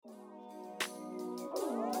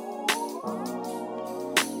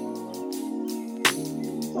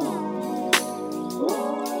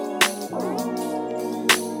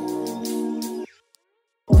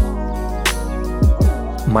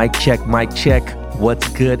Mic check, mic check. What's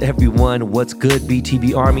good, everyone? What's good,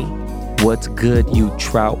 BTB Army? What's good, you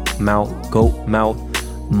trout mouth, goat mouth,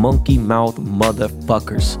 monkey mouth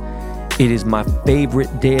motherfuckers? It is my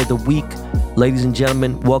favorite day of the week. Ladies and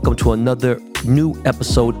gentlemen, welcome to another new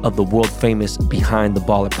episode of the world famous Behind the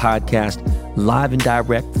Baller podcast, live and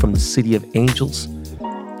direct from the city of angels,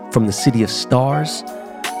 from the city of stars,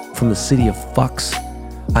 from the city of fucks.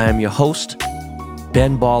 I am your host,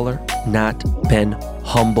 Ben Baller, not Ben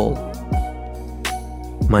Humble.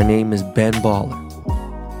 My name is Ben Baller,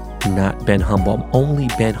 not Ben Humble. I'm only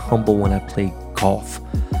Ben Humble when I play golf.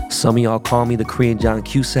 Some of y'all call me the Korean John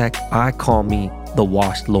Cusack. I call me the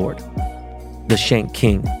Washed Lord, the Shank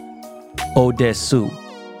King, Odesu,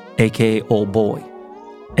 aka Old Boy,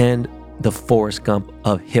 and the Forrest Gump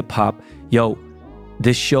of hip hop. Yo,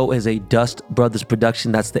 this show is a Dust Brothers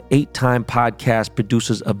production. That's the 8-time podcast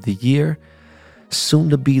producers of the year, soon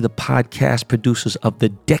to be the podcast producers of the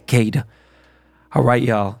decade. All right,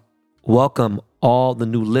 y'all. Welcome all the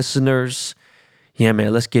new listeners. Yeah,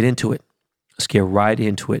 man, let's get into it. Let's get right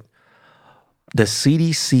into it. The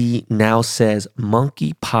CDC now says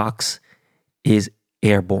monkeypox is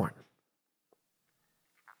airborne.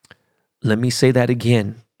 Let me say that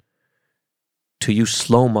again to you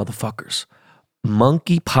slow motherfuckers.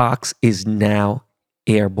 Monkeypox is now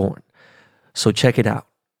airborne. So check it out.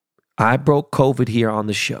 I broke COVID here on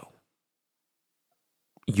the show.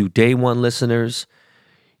 You day 1 listeners,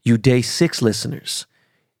 you day 6 listeners,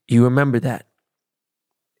 you remember that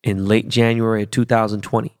in late January of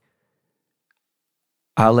 2020.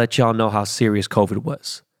 I'll let y'all know how serious COVID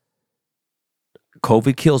was.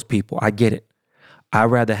 COVID kills people. I get it. I'd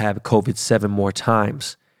rather have COVID 7 more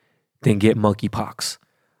times than get monkeypox.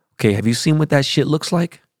 Okay, have you seen what that shit looks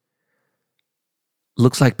like?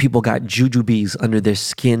 Looks like people got jujubes under their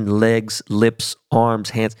skin, legs, lips,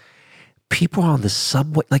 arms, hands. People are on the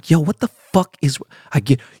subway. Like, yo, what the fuck is... I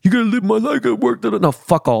get, you gotta live my life at work. No,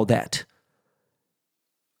 fuck all that.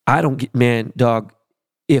 I don't get... Man, dog,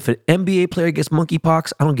 if an NBA player gets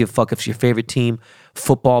monkeypox, I don't give a fuck if it's your favorite team,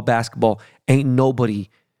 football, basketball. Ain't nobody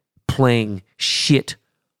playing shit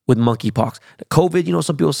with monkeypox. COVID, you know,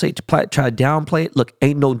 some people say try to downplay it. Look,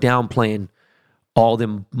 ain't no downplaying all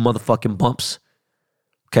them motherfucking bumps.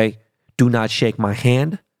 Okay? Do not shake my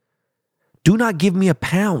hand. Do not give me a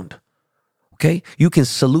pound. Okay? You can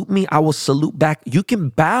salute me. I will salute back. You can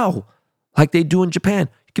bow like they do in Japan.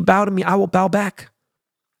 You can bow to me. I will bow back.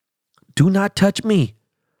 Do not touch me.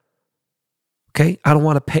 Okay? I don't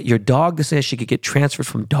want to pet your dog. This says she could get transferred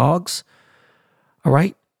from dogs. All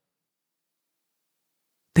right?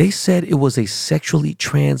 They said it was a sexually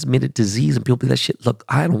transmitted disease and people be that shit. Look,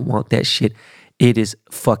 I don't want that shit. It is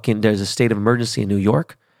fucking, there's a state of emergency in New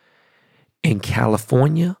York, in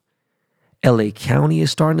California. LA County is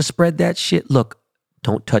starting to spread that shit. Look,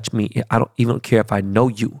 don't touch me. I don't even care if I know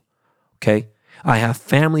you. Okay? I have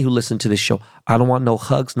family who listen to this show. I don't want no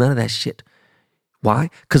hugs, none of that shit. Why?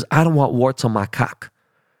 Because I don't want warts on my cock.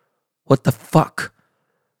 What the fuck?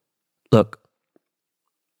 Look,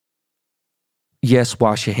 yes,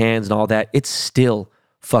 wash your hands and all that. It's still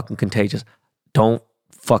fucking contagious. Don't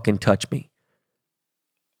fucking touch me.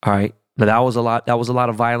 All right? Now, that was a lot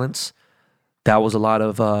of violence. That was a lot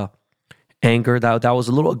of anger. That was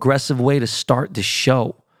a little aggressive way to start the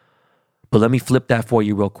show. But let me flip that for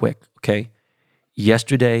you real quick, okay?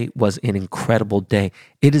 Yesterday was an incredible day.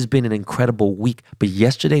 It has been an incredible week, but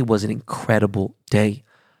yesterday was an incredible day.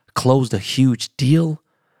 Closed a huge deal,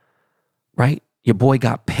 right? Your boy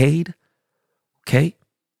got paid, okay?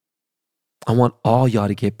 I want all y'all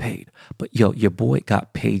to get paid. But yo, your boy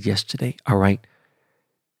got paid yesterday, all right?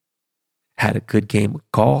 Had a good game of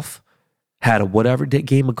golf. Had a whatever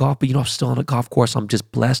game of golf, but you know, I'm still on a golf course. I'm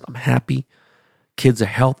just blessed. I'm happy. Kids are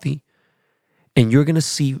healthy. And you're going to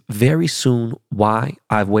see very soon why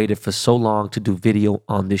I've waited for so long to do video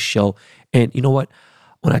on this show. And you know what?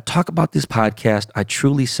 When I talk about this podcast, I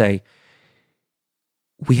truly say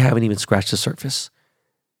we haven't even scratched the surface.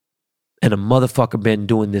 And a motherfucker been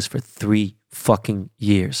doing this for 3 fucking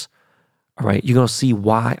years. All right? You're going to see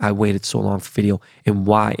why I waited so long for video and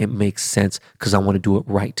why it makes sense because I want to do it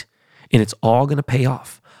right. And it's all going to pay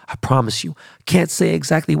off. I promise you. Can't say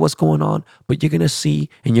exactly what's going on, but you're going to see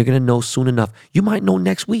and you're going to know soon enough. You might know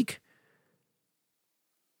next week.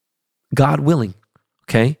 God willing,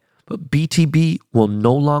 okay? But BTB will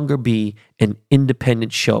no longer be an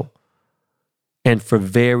independent show. And for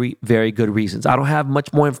very, very good reasons. I don't have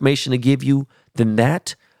much more information to give you than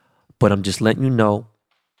that, but I'm just letting you know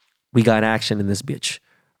we got action in this bitch,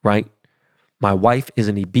 right? My wife is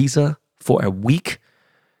in Ibiza for a week.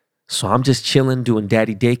 So I'm just chilling, doing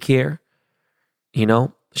daddy daycare, you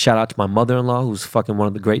know, Shout out to my mother-in-law, who's fucking one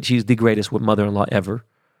of the great. She's the greatest mother-in-law ever,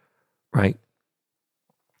 right?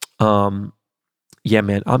 Yeah,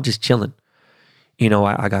 man, I'm just chilling. You know,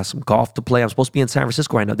 I got some golf to play. I'm supposed to be in San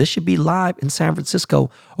Francisco right now. This should be live in San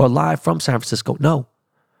Francisco or live from San Francisco. No.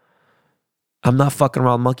 I'm not fucking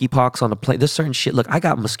around monkeypox on the plane. There's certain shit. Look, I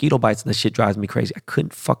got mosquito bites and this shit drives me crazy. I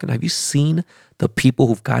couldn't fucking. Have you seen the people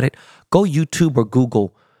who've got it? Go YouTube or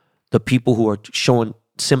Google the people who are showing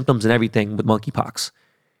symptoms and everything with monkeypox.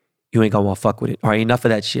 You ain't gonna want to fuck with it. All right, enough of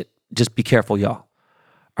that shit. Just be careful, y'all.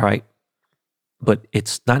 All right? But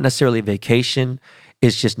it's not necessarily a vacation.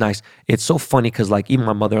 It's just nice. It's so funny because like even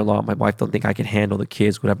my mother-in-law, my wife don't think I can handle the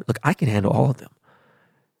kids, whatever. Look, I can handle all of them.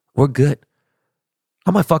 We're good. I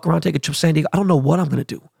might fuck around, take a trip to San Diego. I don't know what I'm going to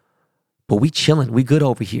do. But we chilling. We good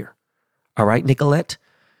over here. All right, Nicolette?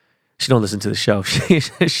 She don't listen to the show. She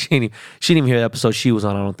didn't even hear the episode she was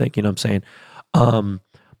on, I don't think. You know what I'm saying?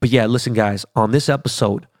 But yeah, listen, guys. On this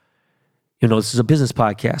episode, you know, this is a business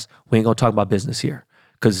podcast. We ain't going to talk about business here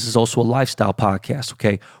because this is also a lifestyle podcast,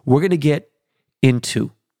 okay? We're going to get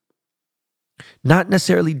into, not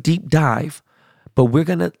necessarily deep dive, but we're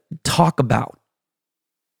going to talk about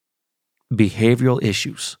behavioral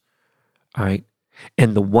issues, all right?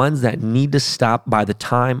 And the ones that need to stop by the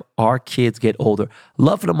time our kids get older.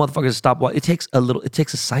 Love for the motherfuckers to stop. Well, it takes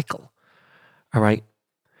a cycle, all right?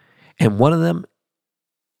 And one of them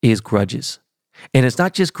is grudges. And it's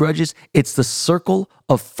not just grudges, it's the circle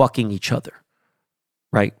of fucking each other,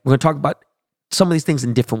 right? We're going to talk about some of these things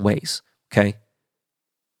in different ways, okay?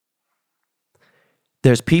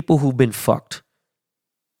 There's people who've been fucked,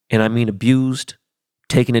 and I mean abused,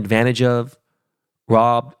 taken advantage of,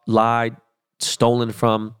 robbed, lied, stolen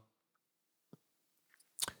from.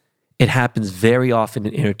 It happens very often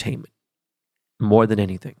in entertainment, more than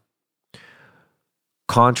anything.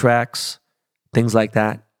 Contracts, things like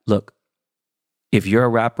that. Look, if you're a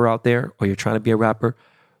rapper out there or you're trying to be a rapper,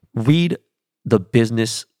 read the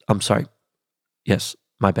business. I'm sorry. Yes,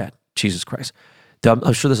 my bad. Jesus Christ.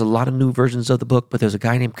 I'm sure there's a lot of new versions of the book, but there's a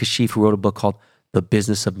guy named Kashif who wrote a book called The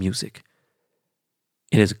Business of Music.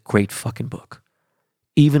 It is a great fucking book.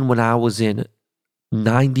 Even when I was in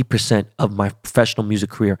 90% of my professional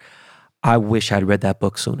music career, I wish I'd read that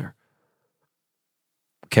book sooner.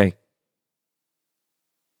 Okay?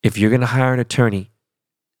 If you're going to hire an attorney,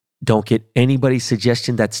 don't get anybody's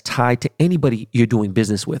suggestion that's tied to anybody you're doing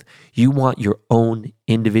business with. You want your own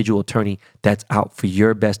individual attorney that's out for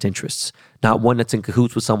your best interests, not one that's in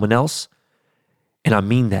cahoots with someone else. And I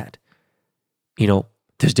mean that. You know,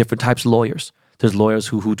 there's different types of lawyers. There's lawyers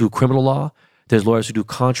who do criminal law. There's lawyers who do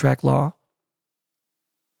contract law.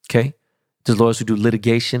 Okay? There's lawyers who do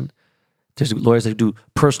litigation. There's lawyers that do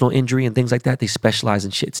personal injury and things like that. They specialize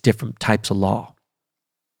in shit. It's different types of law.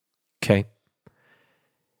 Okay?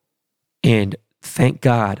 And thank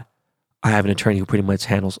God I have an attorney who pretty much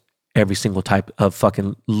handles every single type of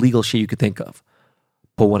fucking legal shit you could think of.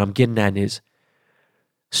 But what I'm getting at is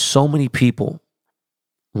so many people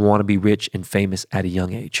want to be rich and famous at a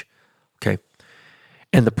young age. Okay?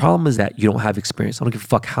 And the problem is that you don't have experience. I don't give a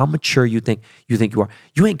fuck how mature you think you are.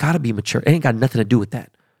 You ain't got to be mature. It ain't got nothing to do with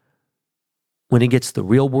that. When it gets to the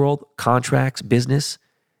real world, contracts, business,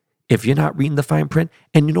 if you're not reading the fine print,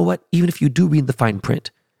 and you know what? Even if you do read the fine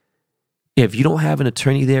print, if you don't have an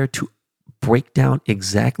attorney there to break down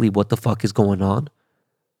exactly what the fuck is going on,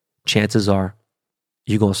 chances are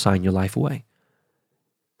you're going to sign your life away.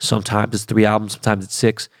 Sometimes it's 3 albums, sometimes it's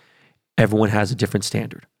 6. Everyone has a different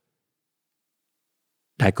standard.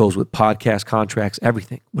 That goes with podcast contracts,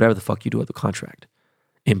 everything, whatever the fuck you do with the contract,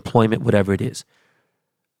 employment, whatever it is.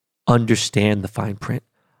 Understand the fine print.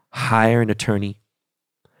 Hire an attorney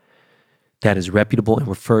that is reputable and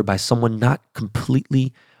referred by someone not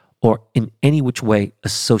completely or in any which way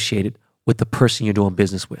associated with the person you're doing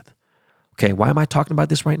business with. Okay, why am I talking about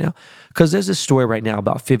this right now? Because there's this story right now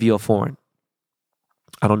about Fivio Foreign.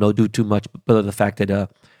 I don't know, do too much, but the fact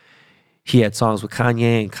that he had songs with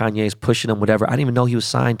Kanye and Kanye's pushing him, whatever. I didn't even know he was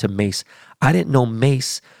signed to Mace. I didn't know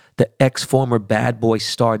Mace, the ex-former Bad Boy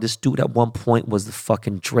star, this dude at one point was the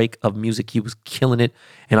fucking Drake of music. He was killing it,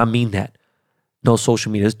 and I mean that. No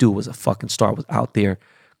social media. This dude was a fucking star, was out there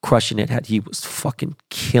crushing it. He was fucking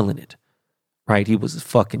killing it, right? He was the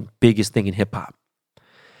fucking biggest thing in hip-hop.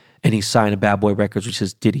 And he signed to Bad Boy Records, which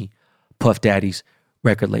is Diddy, Puff Daddy's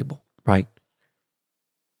record label, right?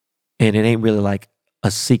 And it ain't really like a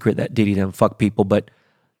secret that Diddy done fuck people, but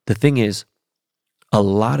the thing is, a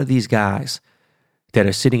lot of these guys that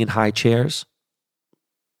are sitting in high chairs,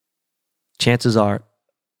 chances are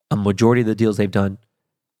a majority of the deals they've done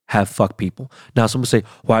have fucked people. Now, someone say,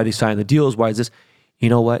 why are they signing the deals? Why is this? You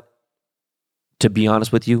know what? To be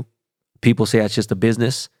honest with you, People say that's just a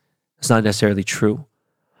business. It's not necessarily true.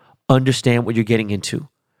 Understand what you're getting into.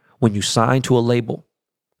 When you sign to a label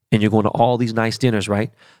and you're going to all these nice dinners,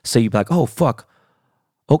 right? Say you're like, oh, fuck.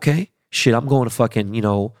 Okay, shit, I'm going to fucking,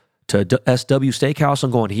 to SW Steakhouse.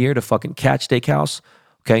 I'm going here to fucking Catch Steakhouse.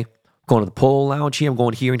 Okay, going to the Pole Lounge here. I'm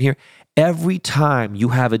going here and here. Every time you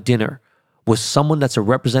have a dinner with someone that's a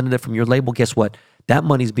representative from your label, guess what? That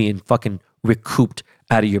money's being fucking recouped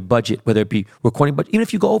out of your budget, whether it be recording, but even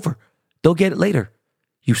if you go over, they'll get it later.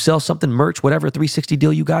 You sell something, merch, whatever 360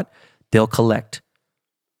 deal you got, they'll collect.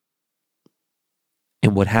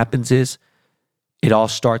 And what happens is it all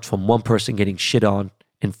starts from one person getting shit on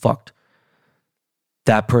and fucked.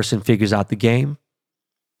 That person figures out the game.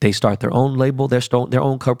 They start their own label, their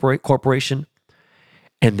own corporation,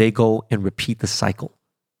 and they go and repeat the cycle.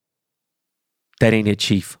 That ain't it,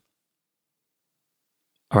 chief.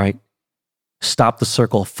 All right? Stop the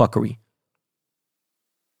circle of fuckery.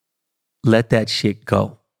 Let that shit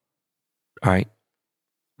go. All right?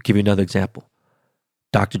 I'll give you another example.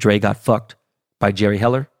 Dr. Dre got fucked by Jerry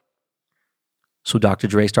Heller. So Dr.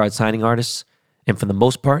 Dre started signing artists. And for the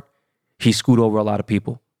most part, he screwed over a lot of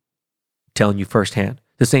people. Telling you firsthand.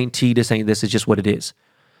 This ain't tea, this ain't this, it's just what it is.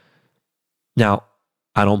 Now,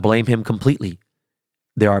 I don't blame him completely.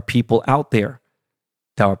 There are people out there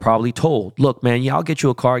that are probably told, look, man, yeah, I'll get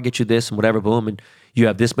you a car, get you this and whatever, boom, and you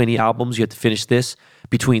have this many albums, you have to finish this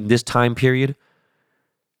between this time period.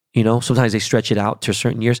 Sometimes they stretch it out to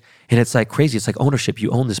certain years, and it's like crazy. It's like ownership.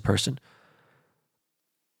 You own this person.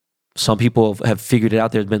 Some people have figured it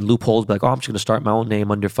out. There's been loopholes, like, oh, I'm just going to start my own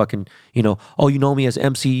name under fucking, oh, you know me as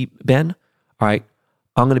MC Ben? All right,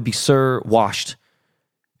 I'm going to be Sir Washed.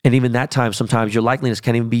 And even that time, sometimes your likeliness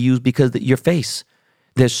can't even be used because of your face.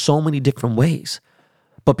 There's so many different ways.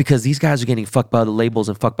 But because these guys are getting fucked by other labels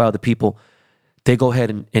and fucked by other people, they go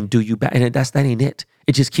ahead and do you back. And that ain't it.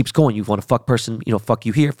 It just keeps going. You want a fuck person, fuck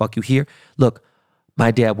you here, fuck you here. Look,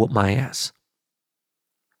 my dad whooped my ass.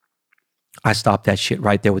 I stopped that shit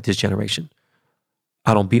right there with this generation.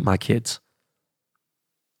 I don't beat my kids.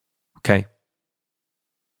 Okay?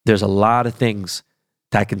 There's a lot of things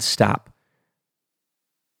that can stop.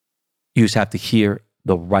 You just have to hear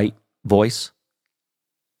the right voice.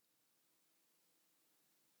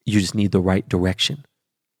 You just need the right direction.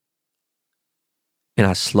 And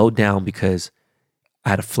I slowed down because I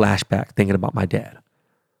had a flashback thinking about my dad.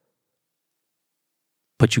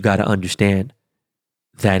 But you got to understand,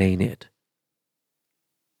 that ain't it.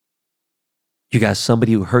 You got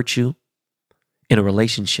somebody who hurt you in a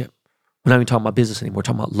relationship. We're not even talking about business anymore. We're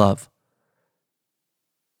talking about love.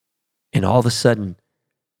 And all of a sudden,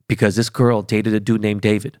 because this girl dated a dude named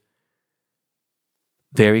David,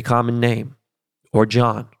 very common name, or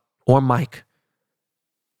John, or Mike.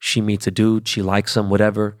 She meets a dude, she likes him,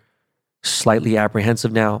 whatever, slightly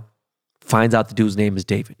apprehensive now, finds out the dude's name is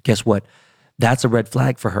David. Guess what? That's a red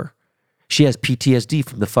flag for her. She has PTSD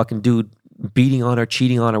from the fucking dude beating on her,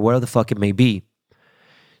 cheating on her, whatever the fuck it may be.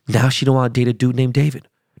 Now she don't want to date a dude named David.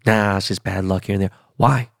 Nah, it's just bad luck here and there.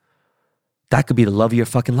 Why? That could be the love of your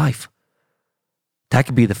fucking life. That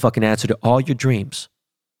could be the fucking answer to all your dreams.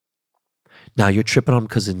 Now you're tripping on him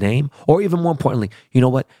because of the name, or even more importantly, you know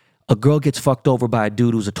what? A girl gets fucked over by a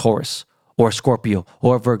dude who's a Taurus or a Scorpio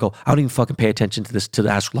or a Virgo. I don't even fucking pay attention to the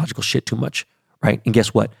astrological shit too much, right? And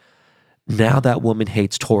guess what? Now that woman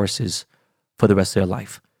hates Tauruses for the rest of their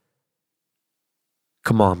life.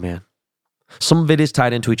 Come on, man. Some of it is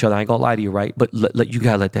tied into each other. I ain't gonna lie to you, right? But you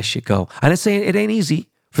gotta let that shit go. I'm not saying it ain't easy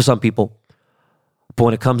for some people. But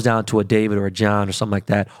when it comes down to a David or a John or something like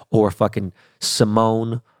that, or a fucking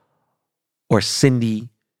Simone or Cindy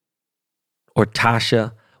or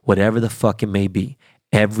Tasha, whatever the fuck it may be,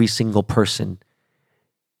 every single person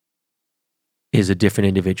is a different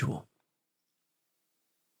individual.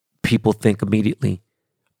 People think immediately,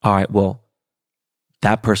 all right, well,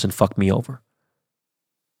 that person fucked me over.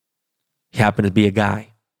 He happened to be a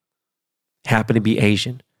guy, happened to be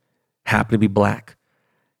Asian, happened to be black,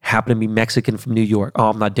 happened to be Mexican from New York. Oh,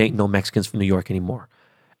 I'm not dating no Mexicans from New York anymore.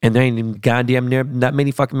 And there ain't even goddamn near that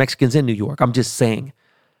many fucking Mexicans in New York. I'm just saying,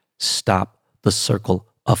 stop the circle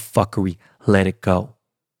of fuckery. Let it go.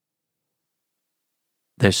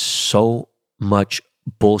 There's so much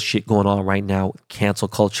bullshit going on right now. Cancel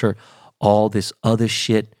culture, all this other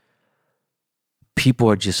shit. People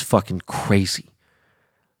are just fucking crazy.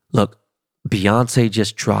 Look, Beyonce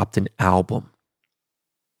just dropped an album.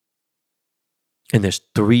 And there's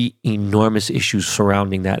 3 enormous issues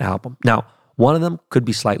surrounding that album. Now, one of them could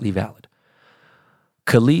be slightly valid.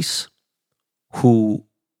 Khalees, who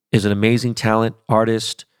is an amazing talent,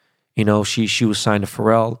 artist, she was signed to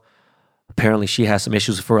Pharrell. Apparently she has some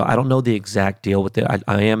issues with Pharrell. I don't know the exact deal with it.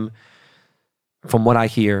 I am from what I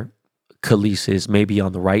hear, Khalees is maybe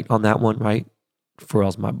on the right on that one, right?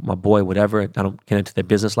 Pharrell's my boy, whatever. I don't get into their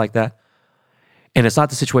business like that. And it's not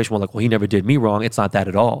the situation where like, well, he never did me wrong. It's not that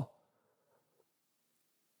at all.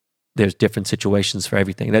 There's different situations for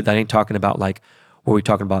everything. That ain't talking about like, where we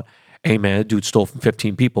talking about, hey man, that dude stole from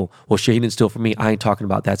 15 people. Well, shit, he didn't steal from me. I ain't talking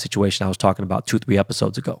about that situation. I was talking about 2-3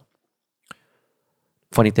 episodes ago.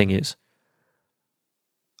 Funny thing is,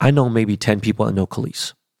 I know maybe 10 people that know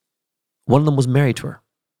Khalees. One of them was married to her.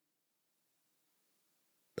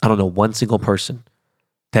 I don't know one single person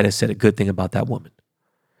that has said a good thing about that woman.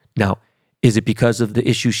 Now, is it because of the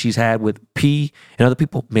issues she's had with P and other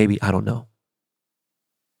people? Maybe, I don't know.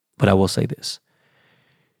 But I will say this.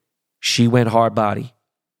 She went hard body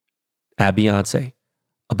at Beyonce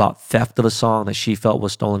about theft of a song that she felt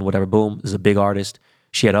was stolen, whatever. Boom, is a big artist.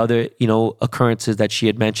 She had other, occurrences that she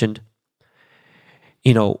had mentioned.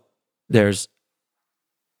 There's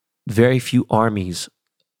very few armies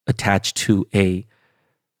attached to a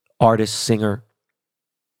artist, singer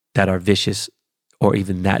that are vicious or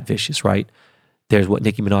even that vicious, right? There's what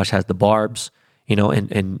Nicki Minaj has, the Barbs,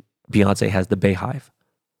 and Beyonce has the Bayhive.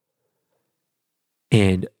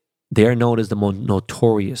 And they're known as the most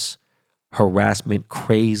notorious harassment,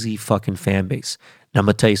 crazy fucking fan base. Now, I'm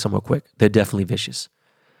going to tell you something real quick. They're definitely vicious.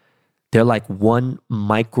 They're like 1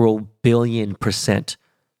 microbillion%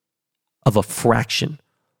 of a fraction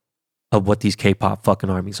of what these K-pop fucking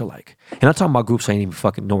armies are like. And I'm talking about groups I ain't even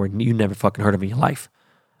fucking nowhere, you never fucking heard of in your life.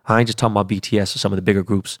 I ain't just talking about BTS or some of the bigger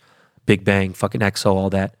groups, Big Bang, fucking EXO, all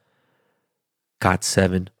that.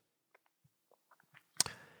 GOT7.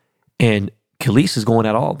 And Khalees is going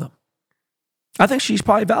at all of them. I think she's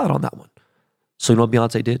probably valid on that one. So you know what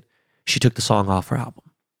Beyonce did? She took the song off her album.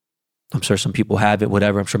 I'm sure some people have it,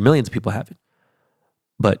 whatever. I'm sure millions of people have it.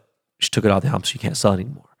 But she took it off the album so you can't sell it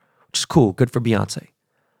anymore. Which is cool. Good for Beyonce.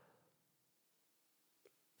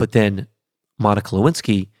 But then Monica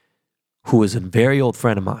Lewinsky, who is a very old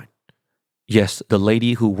friend of mine. Yes, the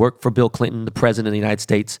lady who worked for Bill Clinton, the president of the United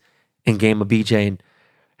States, and gave him a BJ and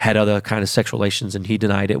had other kind of sexual relations and he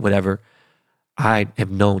denied it, whatever. I have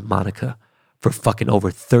known Monica for fucking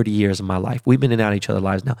over 30 years of my life. We've been in and out of each other's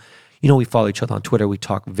lives now. We follow each other on Twitter. We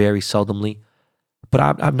talk very seldomly.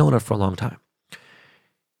 But I've known her for a long time.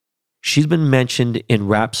 She's been mentioned in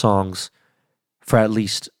rap songs for at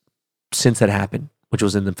least since that happened, which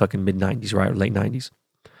was in the fucking mid-90s, right? Or late 90s.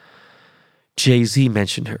 Jay-Z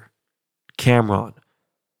mentioned her. Cameron.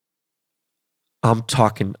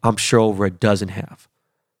 I'm sure over a dozen have.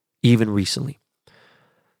 Even recently.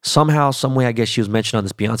 Somehow, some way, I guess she was mentioned on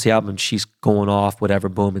this Beyonce album and she's going off, whatever,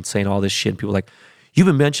 boom, and saying all this shit. And people are like, you've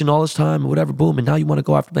been mentioned all this time, whatever, boom, and now you want to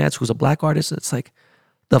go after Lance, who's a black artist? And it's like,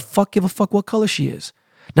 the fuck give a fuck what color she is?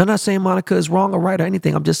 Now, I'm not saying Monica is wrong or right or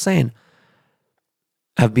anything. I'm just saying,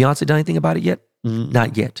 have Beyonce done anything about it yet?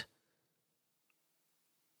 Not yet.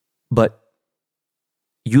 But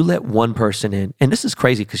you let one person in, and this is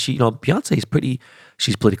crazy because Beyonce is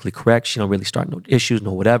she's politically correct. She don't really start no issues,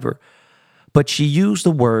 no whatever. But she used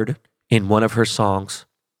the word in one of her songs.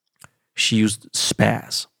 She used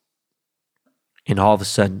spaz. And all of a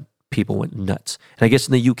sudden, people went nuts. And I guess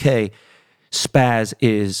in the UK, spaz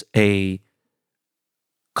is a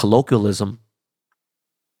colloquialism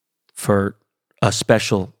for a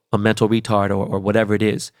mental retard or whatever it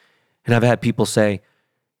is. And I've had people say,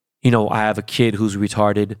 I have a kid who's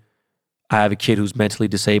retarded. I have a kid who's mentally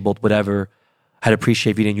disabled, whatever. I'd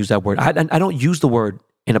appreciate if you didn't use that word. I don't use the word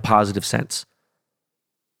in a positive sense.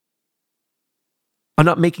 I'm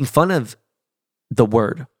not making fun of the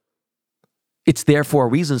word. It's there for a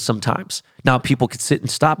reason sometimes. Now people could sit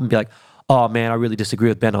and stop and be like, oh man, I really disagree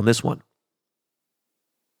with Ben on this one.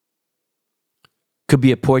 Could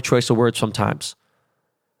be a poor choice of words sometimes.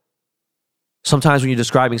 Sometimes when you're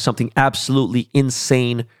describing something absolutely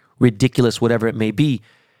insane, ridiculous, whatever it may be,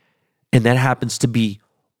 and that happens to be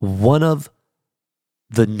one of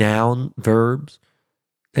the noun verbs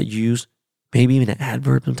that you use, maybe even an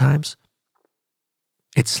adverb sometimes.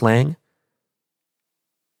 It's slang.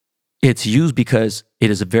 It's used because it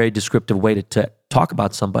is a very descriptive way to talk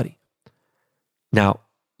about somebody. Now,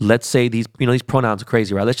 let's say these pronouns are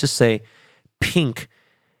crazy, right? Let's just say pink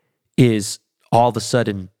is all of a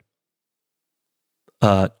sudden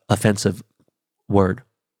offensive word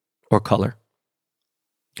or color.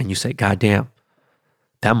 And you say, God damn,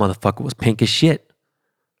 that motherfucker was pink as shit.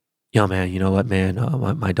 Yo, man, you know what, man?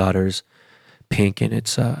 My daughter's pink and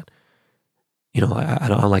it's, I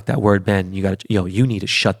don't like that word, Ben. You need to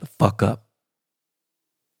shut the fuck up.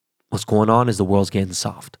 What's going on is the world's getting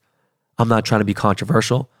soft. I'm not trying to be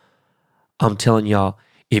controversial. I'm telling y'all,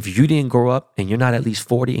 If you didn't grow up and you're not at least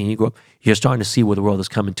 40 and you grow up, you're starting to see where the world is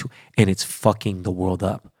coming to, and it's fucking the world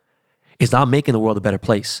up. It's not making the world a better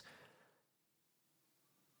place.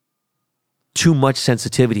 Too much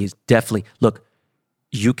sensitivity is definitely, look,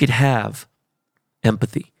 you could have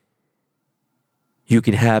empathy. You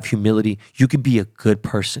can have humility. You can be a good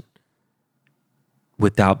person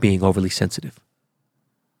without being overly sensitive.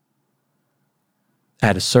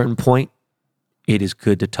 At a certain point, it is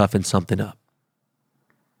good to toughen something up.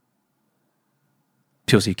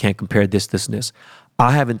 People say you can't compare this, and this.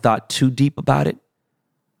 I haven't thought too deep about it,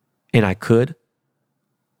 and I could,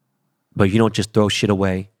 but you don't just throw shit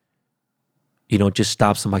away. You don't just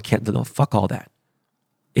stop somebody. No, fuck all that.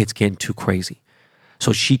 It's getting too crazy.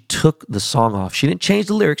 So she took the song off. She didn't change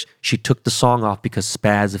the lyrics. She took the song off because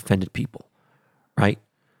spaz offended people, right?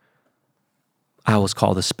 I was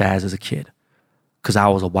called a spaz as a kid because I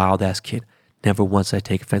was a wild ass kid. Never once did I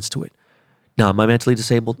take offense to it. Now, am I mentally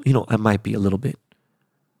disabled? I might be a little bit.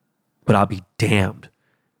 But I'll be damned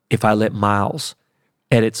if I let Miles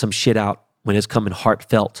edit some shit out when it's coming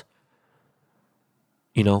heartfelt.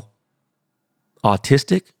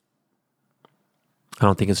 Autistic, I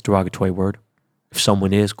don't think it's a derogatory word. If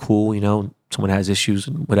someone is, cool, someone has issues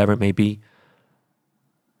and whatever it may be.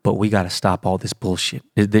 But we got to stop all this bullshit.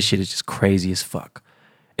 This shit is just crazy as fuck.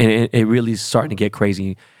 And it really is starting to get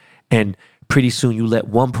crazy. And pretty soon you let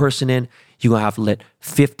one person in, you're going to have to let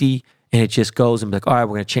 50, and it just goes and be like, all right,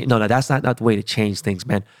 we're going to change. No, that's not the way to change things,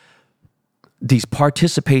 man. These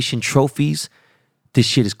participation trophies, this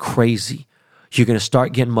shit is crazy. You're going to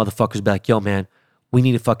start getting motherfuckers be like, yo, man, we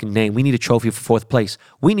need a fucking name. We need a trophy for 4th place.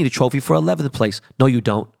 We need a trophy for 11th place. No, you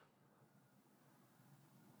don't.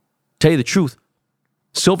 Tell you the truth,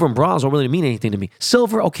 silver and bronze don't really mean anything to me.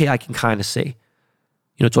 Silver, okay, I can kind of say.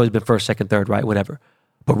 It's always been 1st, 2nd, 3rd, right? Whatever.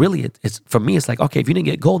 But really, it's for me, it's like, okay, if you didn't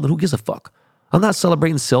get gold, then who gives a fuck? I'm not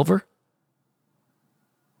celebrating silver.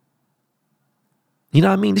 You know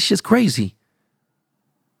what I mean? This shit's crazy.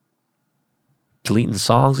 Deleting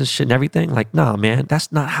songs and shit and everything. Like, nah, man,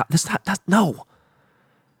 no.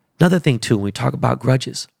 Another thing, too, when we talk about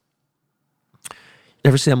grudges. You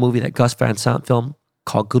ever seen that movie, that Gus Van Sant film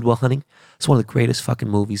called Good Will Hunting? It's one of the greatest fucking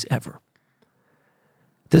movies ever.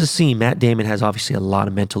 There's a scene, Matt Damon has obviously a lot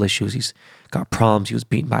of mental issues. He's got problems. He was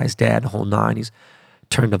beaten by his dad, the whole nine. He's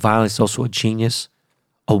turned to violence. He's also a genius.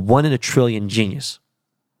 A 1 in a trillion genius.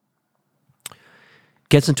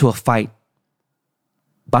 Gets into a fight.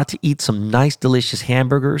 About to eat some nice, delicious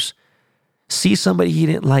hamburgers. Sees somebody he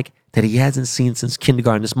didn't like that he hasn't seen since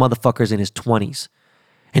kindergarten. This motherfucker's in his 20s.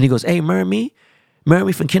 And he goes, hey, remember me? Remember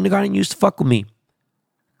me from kindergarten? You used to fuck with me.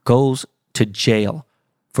 Goes to jail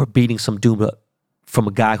for beating some dude up from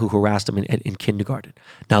a guy who harassed him in kindergarten.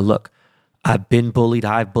 Now, look, I've been bullied.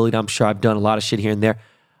 I'm sure I've done a lot of shit here and there.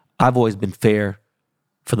 I've always been fair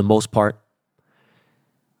for the most part.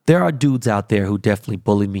 There are dudes out there who definitely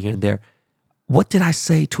bullied me here and there. What did I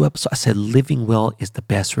say 2 episodes? I said living well is the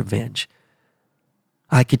best revenge.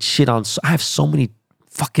 I could shit on, I have so many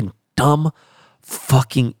fucking dumb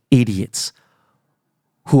fucking idiots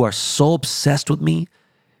who are so obsessed with me.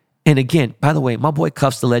 And again, by the way, my boy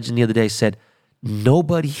Cuffs the Legend the other day said,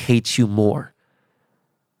 nobody hates you more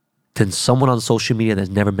than someone on social media that's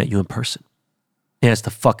never met you in person. And it's the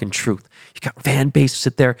fucking truth. You got fan base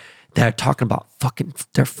sit there that are talking about fucking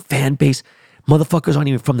their fan base. Motherfuckers aren't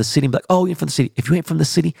even from the city. Be like, oh, you're from the city. If you ain't from the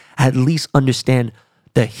city, at least understand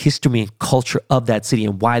the history and culture of that city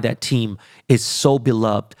and why that team is so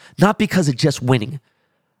beloved. Not because of just winning,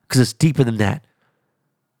 because it's deeper than that.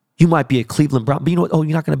 You might be a Cleveland Brown, but you know what? Oh,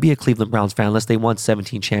 you're not going to be a Cleveland Browns fan unless they won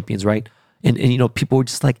 17 champions, right? And people were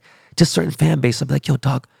just like, just certain fan base. I'd be like, yo,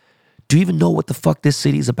 dog, do you even know what the fuck this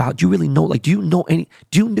city is about? Do you really know? Like, do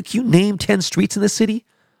you name 10 streets in this city?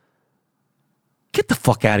 Get the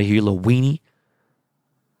fuck out of here, you little weenie.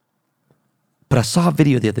 But I saw a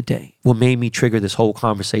video the other day. What made me trigger this whole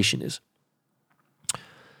conversation is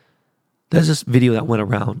there's this video that went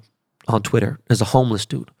around on Twitter. There's a homeless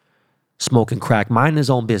dude smoking crack, minding his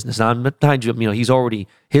own business. Now, I'm behind you,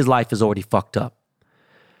 his life is already fucked up.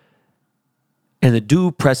 And the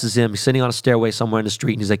dude presses him. He's sitting on a stairway somewhere in the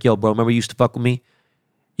street. And he's like, yo, bro, remember you used to fuck with me?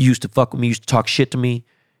 You used to fuck with me. You used to talk shit to me.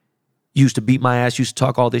 You used to beat my ass. You used to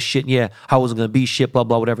talk all this shit. Yeah, I wasn't going to be shit, blah,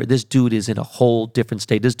 blah, whatever. This dude is in a whole different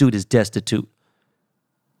state. This dude is destitute.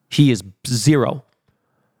 He is zero.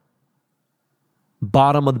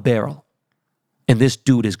 Bottom of the barrel. And this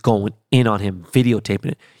dude is going in on him,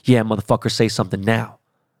 videotaping it. Yeah, motherfucker, say something now.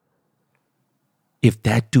 If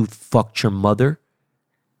that dude fucked your mother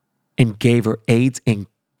and gave her AIDS and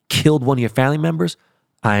killed one of your family members,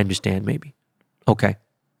 I understand maybe. Okay.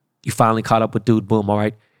 You finally caught up with dude, boom, all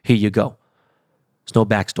right, here you go. There's no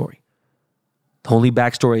backstory. The only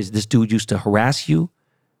backstory is this dude used to harass you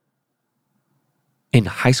in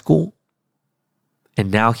high school,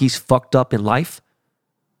 and now he's fucked up in life,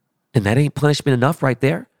 and that ain't punishment enough right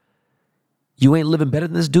there. You ain't living better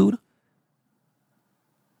than this dude.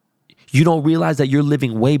 You don't realize that you're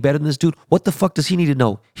living way better than this dude. What the fuck does he need to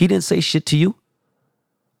know? He didn't say shit to you.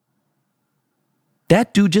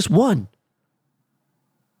 That dude just won.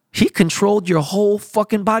 He controlled your whole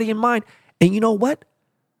fucking body and mind. And you know what?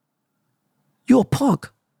 You're a punk.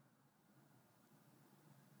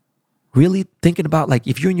 Really thinking about, like,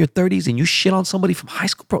 if you're in your 30s and you shit on somebody from high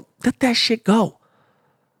school, bro, let that shit go.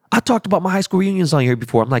 I talked about my high school reunions on here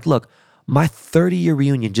before. I'm like, look, my 30-year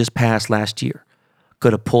reunion just passed last year.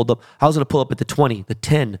 Could have pulled up. I was going to pull up at the 20, the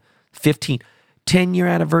 10, 15. 10-year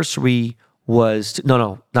anniversary was,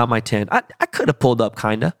 no, not my 10. I could have pulled up,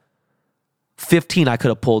 kind of. 15, I could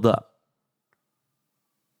have pulled up.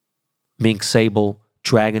 Mink Sable,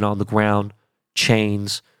 dragging on the ground,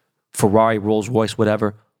 chains, Ferrari, Rolls Royce,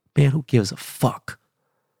 whatever. Man, who gives a fuck?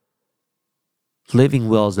 Living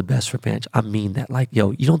well is the best revenge. I mean that. Like,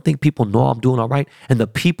 yo, you don't think people know I'm doing all right? And the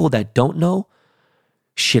people that don't know,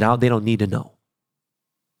 shit out, they don't need to know.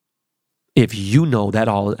 If you know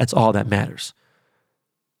that's all that matters.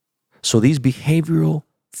 So these behavioral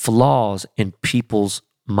flaws in people's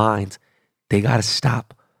minds, they got to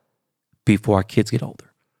stop before our kids get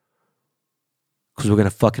older. Because we're going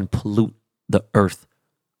to fucking pollute the earth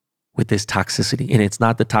with this toxicity. And it's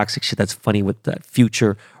not the toxic shit that's funny with that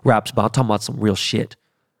Future raps about. I'm talking about some real shit.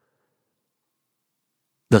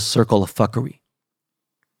 The circle of fuckery.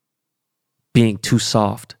 Being too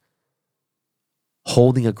soft.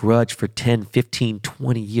 Holding a grudge for 10, 15,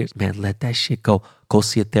 20 years. Man, let that shit go. Go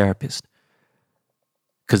see a therapist.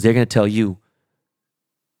 Because they're going to tell you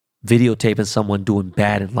videotaping someone doing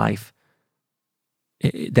bad in life,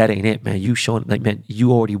 that ain't it, man. You showing, like, man,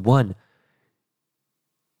 you already won.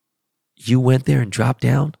 You went there and dropped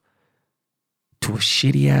down to a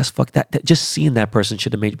shitty ass fuck. That just seeing that person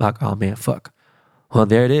should have made you like, oh man, fuck. Well,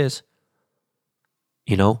 there it is.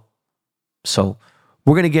 You know? So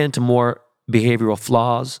we're going to get into more behavioral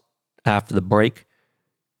flaws after the break.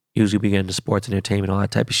 Usually we get into sports and entertainment, all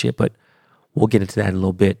that type of shit, but we'll get into that in a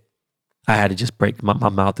little bit. I had to just break, my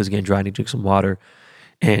mouth is getting dry. I need to drink some water,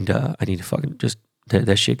 and I need to fucking just,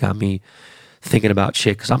 that shit got me thinking about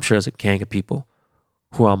shit, because I'm sure there's a gang of people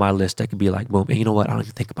who are on my list that could be like, boom, and you know what? I don't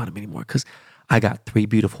even think about them anymore, because I got 3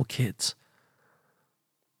 beautiful kids.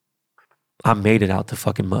 I made it out the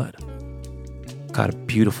fucking mud. Got a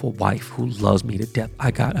beautiful wife who loves me to death.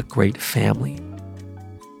 I got a great family.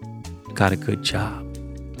 Got a good job.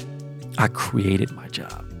 I created my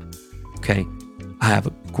job. Okay? I have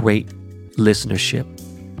a great listenership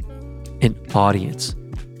and audience.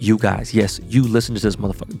 You guys, yes, you listen to this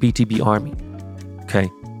motherfucker, BTB Army. Okay?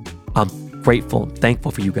 I'm grateful and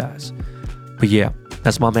thankful for you guys. But yeah,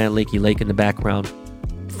 that's my man Lakey Lake in the background.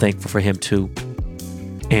 Thankful for him too.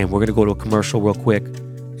 And we're going to go to a commercial real quick,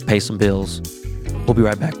 pay some bills. We'll be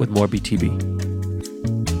right back with more BTB.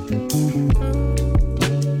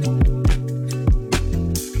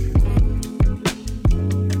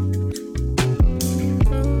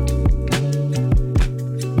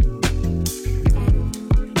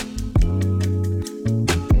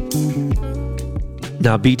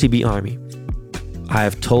 Now, BTB Army, I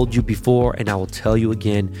have told you before and I will tell you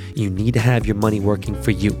again, you need to have your money working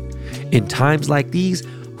for you. In times like these,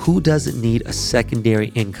 who doesn't need a secondary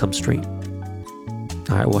income stream?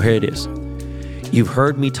 All right, well, here it is. You've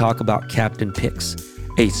heard me talk about Captain Picks,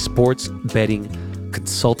 a sports betting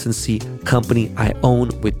consultancy company I own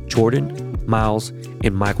with Jordan, Miles,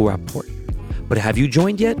 and Michael Rappaport. But have you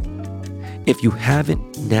joined yet? If you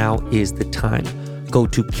haven't, now is the time. Go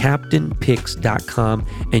to CaptainPicks.com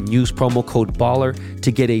and use promo code BALLER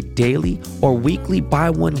to get a daily or weekly buy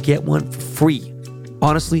one, get one for free.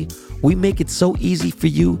 Honestly, we make it so easy for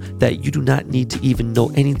you that you do not need to even know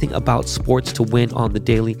anything about sports to win on the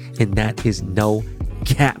daily, and that is no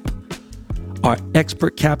cap. Our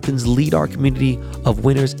expert captains lead our community of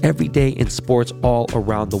winners every day in sports all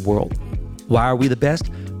around the world. Why are we the best?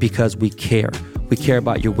 Because we care. We care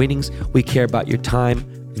about your winnings. We care about your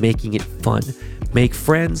time, making it fun. Make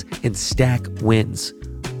friends and stack wins.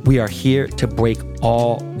 We are here to break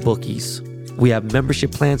all bookies. We have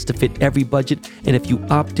membership plans to fit every budget, and if you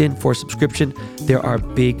opt in for a subscription, there are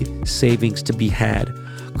big savings to be had.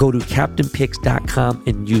 Go to CaptainPicks.com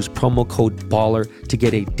and use promo code BALLER to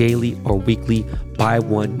get a daily or weekly buy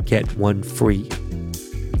one, get one free.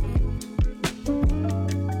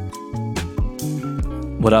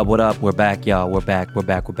 What up, what up? We're back, y'all. We're back.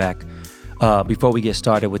 Before we get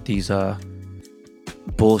started with these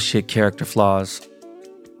bullshit character flaws,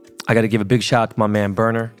 I got to give a big shout out to my man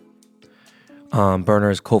Berner. Berner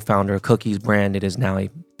is co-founder of Cookies brand. It is now a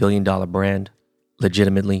 $1 billion brand,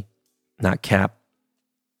 legitimately, not cap.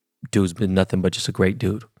 Dude's been nothing but just a great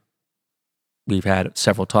dude. We've had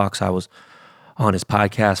several talks. I was on his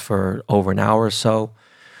podcast for over an hour or so.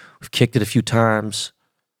 We've kicked it a few times.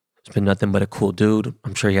 It's been nothing but a cool dude.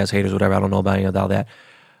 I'm sure he has haters, whatever. I don't know about any of all that.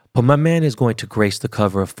 But my man is going to grace the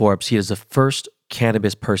cover of Forbes. He is the first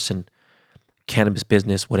cannabis person, cannabis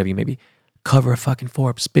business, whatever you may be, cover of fucking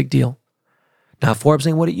Forbes. Big deal. Now, Forbes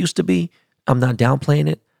ain't what it used to be. I'm not downplaying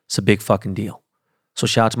it. It's a big fucking deal. So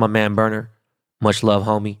shout out to my man Berner. Much love,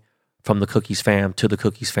 homie. From the Cookies fam to the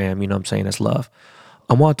Cookies fam. You know what I'm saying? That's love.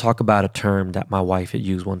 I want to talk about a term that my wife had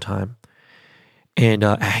used one time. And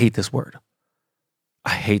I hate this word. I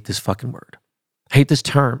hate this fucking word. I hate this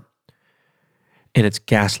term. And it's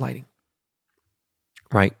gaslighting.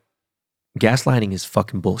 Right? Gaslighting is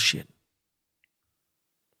fucking bullshit.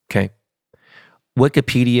 Okay?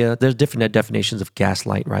 Wikipedia, there's different definitions of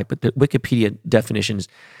gaslight, right? But the Wikipedia definition is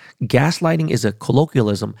gaslighting is a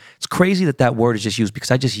colloquialism. It's crazy that that word is just used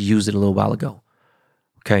because I just used it a little while ago.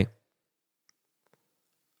 Okay?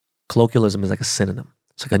 Colloquialism is like a synonym.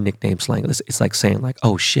 It's like a nickname slang. It's like saying like,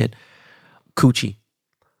 oh shit, coochie.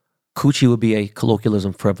 Coochie would be a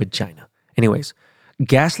colloquialism for a vagina. Anyways,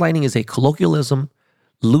 gaslighting is a colloquialism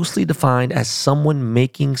loosely defined as someone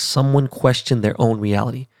making someone question their own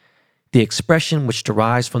reality. The expression, which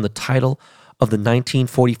derives from the title of the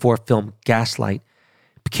 1944 film Gaslight,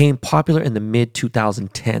 became popular in the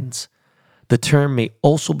mid-2010s. The term may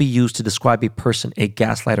also be used to describe a person, a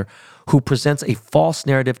gaslighter, who presents a false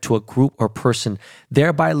narrative to a group or person,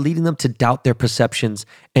 thereby leading them to doubt their perceptions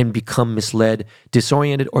and become misled,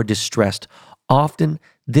 disoriented, or distressed. Often,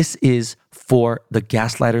 this is for the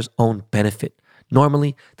gaslighter's own benefit.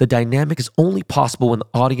 Normally, the dynamic is only possible when the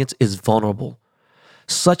audience is vulnerable,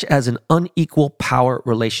 such as in unequal power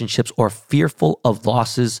relationships or fearful of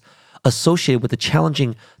losses associated with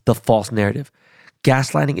challenging the false narrative.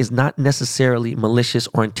 Gaslighting is not necessarily malicious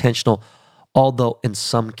or intentional, although in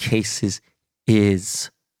some cases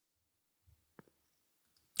is.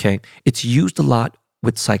 Okay, it's used a lot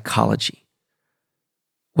with psychology,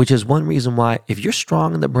 which is one reason why if you're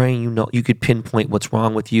strong in the brain, you know, you could pinpoint what's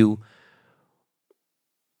wrong with you,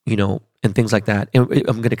 you know, and things like that. And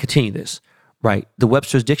I'm going to continue this. Right. The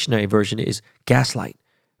Webster's Dictionary version is gaslight,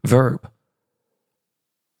 verb,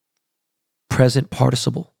 present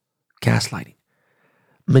participle, gaslighting.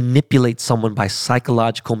 Manipulate someone by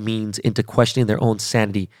psychological means into questioning their own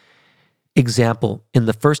sanity. Example, in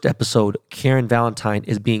the first episode, Karen Valentine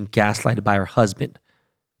is being gaslighted by her husband.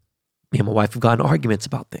 Me and my wife have gotten arguments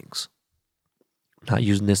about things. I'm not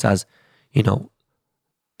using this as, you know,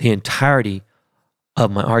 the entirety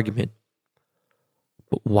of my argument.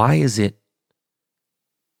 But why is it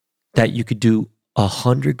that you could do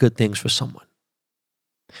 100 good things for someone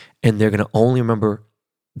and they're going to only remember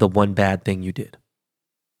the one bad thing you did?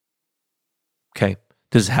 Okay.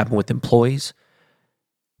 This has happened with employees.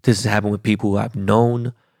 This has happened with people who I've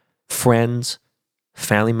known, friends,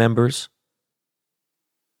 family members.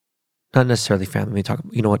 Not necessarily family. We talk,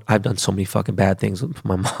 you know what? I've done so many fucking bad things with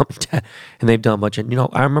my mom and dad, and they've done much. And, you know,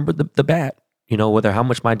 I remember the bad, you know, whether how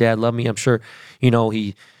much my dad loved me, I'm sure, you know,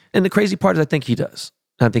 and the crazy part is I think he does.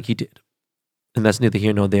 I think he did. And that's neither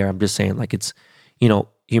here nor there. I'm just saying, like, it's, you know,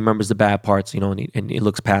 he remembers the bad parts, you know, and he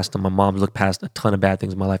looks past them. My mom's looked past a ton of bad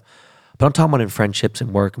things in my life. But I'm talking about in friendships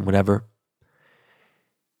and work and whatever.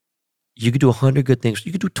 You could do 100 good things.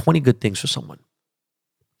 You could do 20 good things for someone.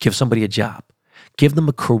 Give somebody a job. Give them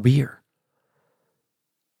a career.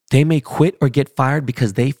 They may quit or get fired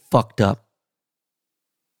because they fucked up.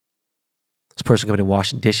 This person could have been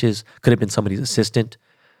washing dishes, could have been somebody's assistant,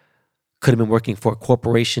 could have been working for a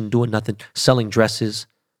corporation, doing nothing, selling dresses.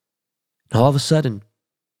 And all of a sudden,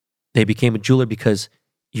 they became a jeweler because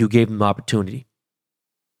you gave them the opportunity.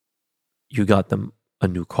 You got them a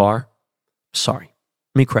new car. Sorry,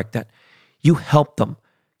 let me correct that. You helped them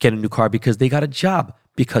get a new car because they got a job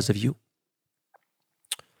because of you.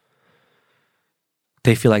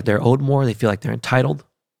 They feel like they're owed more. They feel like they're entitled.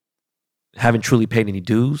 Haven't truly paid any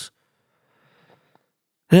dues.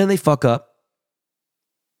 And then they fuck up.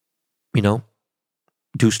 You know,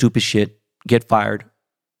 do stupid shit, get fired.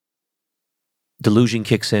 Delusion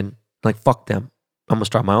kicks in. Like, fuck them. I'm going to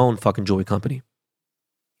start my own fucking jewelry company.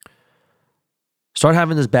 Start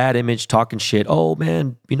having this bad image, talking shit. Oh,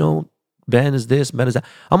 man, you know, Ben is this, Ben is that.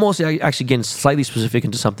 I'm also actually getting slightly specific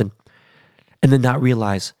into something and then not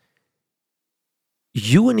realize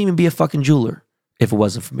you wouldn't even be a fucking jeweler if it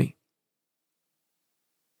wasn't for me.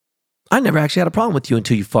 I never actually had a problem with you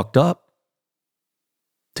until you fucked up.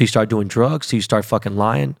 Till you start doing drugs, till you start fucking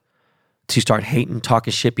lying. So you start hating,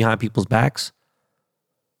 talking shit behind people's backs.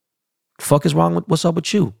 Fuck is wrong with what's up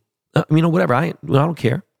with you? Whatever. I don't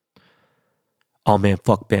care. Oh man,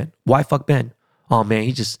 fuck Ben. Why fuck Ben? Oh man,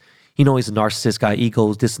 he just, he's a narcissist guy,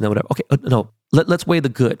 egos, this and that, whatever. Okay, no. Let's weigh the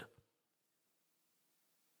good.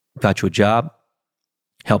 Got you a job,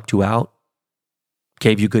 helped you out,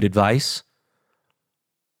 gave you good advice,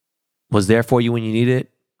 was there for you when you needed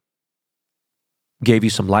it, gave you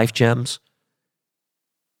some life gems.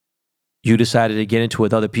 You decided to get into it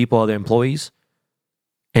with other people, other employees,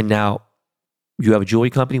 and now you have a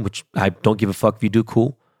jewelry company, which I don't give a fuck if you do,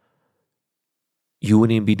 cool. You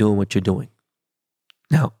wouldn't even be doing what you're doing.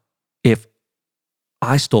 Now, if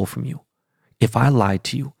I stole from you, if I lied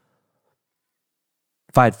to you,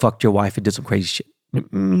 if I had fucked your wife and did some crazy shit,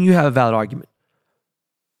 you have a valid argument.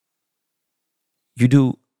 You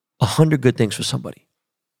do 100 good things for somebody.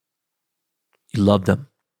 You love them.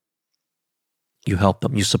 You help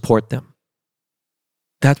them. You support them.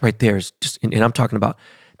 That right there is just, and I'm talking about,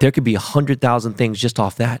 there could be 100,000 things just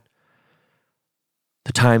off that.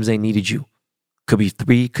 The times they needed you. Could be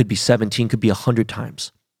 3, could be 17, could be 100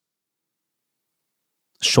 times.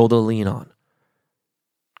 Shoulder to lean on.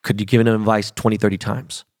 Could you give them advice 20, 30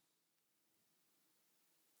 times?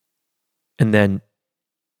 And then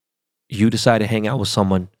you decide to hang out with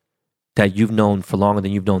someone that you've known for longer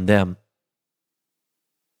than you've known them.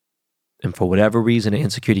 And for whatever reason, an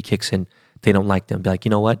insecurity kicks in. They don't like them. Be like, you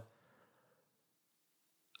know what?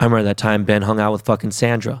 I remember that time Ben hung out with fucking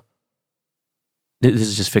Sandra. This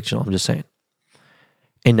is just fictional, I'm just saying.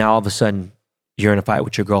 And now all of a sudden, you're in a fight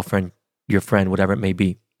with your girlfriend, your friend, whatever it may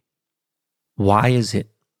be. Why is it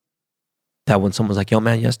that when someone's like, yo,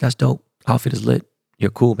 man, yes, that's dope. Outfit is lit. You're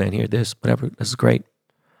cool, man. Here, this, whatever. This is great.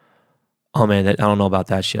 Oh, man, I don't know about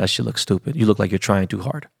that shit. That shit looks stupid. You look like you're trying too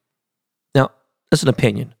hard. Now, that's an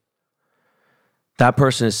opinion. That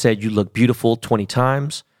person has said you look beautiful 20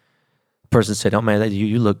 times. The person said, oh, man,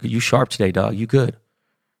 you sharp today, dog. You good.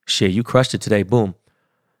 Shit, you crushed it today. Boom.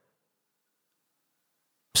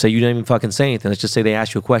 Say you didn't even fucking say anything. Let's just say they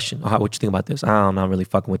asked you a question. Oh, what you think about this? I'm not really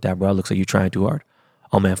fucking with that, bro. It looks like you trying too hard.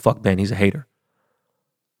 Oh, man, fuck Ben. He's a hater.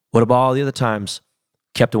 What about all the other times?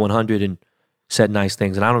 Kept it 100 and said nice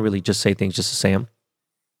things. And I don't really just say things just to say them.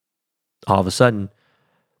 All of a sudden,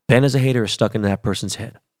 Ben as a hater is stuck into that person's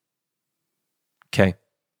head. Okay.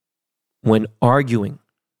 When arguing,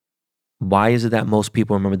 why is it that most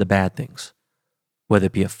people remember the bad things? Whether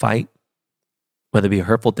it be a fight, whether it be a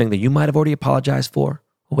hurtful thing that you might have already apologized for,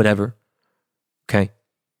 or whatever. Okay.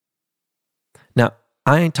 Now,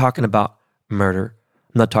 I ain't talking about murder.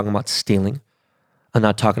 I'm not talking about stealing. I'm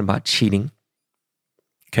not talking about cheating.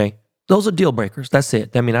 Okay. Those are deal breakers. That's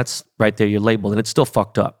it. I mean, that's right there. You're labeled, and it's still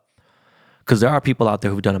fucked up. Because there are people out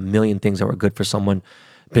there who've done a million things that were good for someone,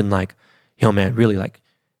 been like, yo, man, really like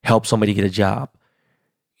help somebody get a job.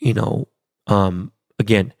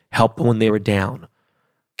 Again, help them when they were down,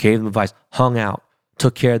 gave them advice, hung out,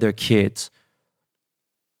 took care of their kids,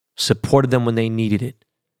 supported them when they needed it.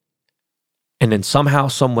 And then somehow,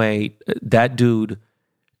 some way, that dude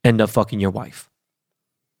ended up fucking your wife.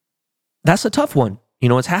 That's a tough one.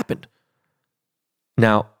 It's happened.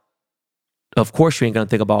 Now, of course, you ain't going to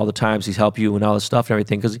think about all the times he's helped you and all this stuff and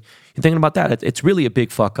everything, because you're thinking about that. It's really a big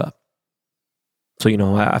fuck up. So,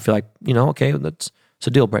 I feel like, okay, it's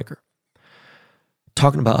a deal breaker.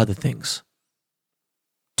 Talking about other things.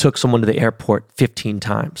 Took someone to the airport 15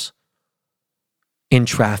 times. In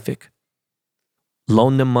traffic.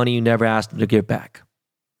 Loaned them money you never asked them to give back.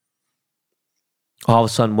 All of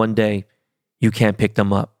a sudden, one day, you can't pick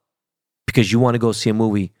them up because you want to go see a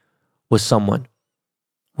movie with someone,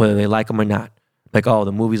 whether they like them or not. Like, oh,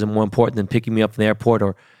 the movies are more important than picking me up from the airport,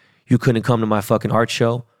 or you couldn't come to my fucking art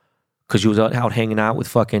show because you was out hanging out with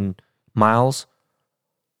fucking Miles.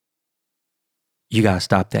 You gotta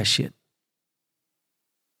stop that shit.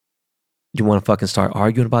 You want to fucking start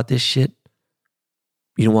arguing about this shit?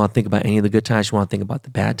 You don't want to think about any of the good times. You want to think about the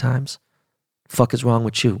bad times? Fuck is wrong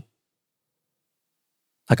with you?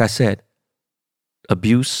 Like I said,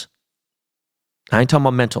 abuse. I ain't talking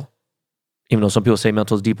about mental. Even though some people say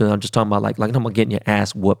mental is deeper, I'm just talking about like I'm talking about getting your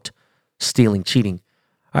ass whooped, stealing, cheating.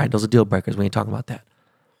 All right, those are deal breakers. We ain't talking about that.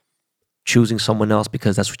 Choosing someone else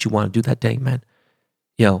because that's what you want to do that day, man.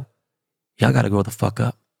 Yo, y'all got to grow the fuck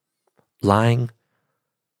up. Lying,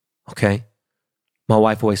 okay? My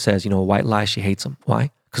wife always says, a white lie, she hates them.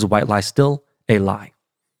 Why? Because a white lie is still a lie.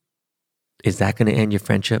 Is that going to end your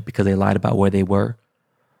friendship because they lied about where they were?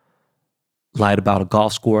 Lied about a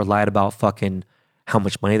golf score, lied about fucking how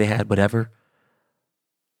much money they had, whatever.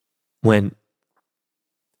 When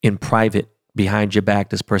in private, behind your back,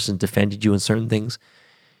 this person defended you in certain things,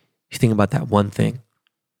 you think about that one thing.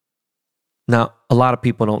 Now, a lot of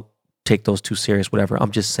people don't take those too serious, whatever.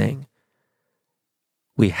 I'm just saying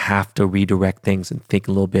we have to redirect things and think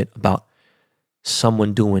a little bit about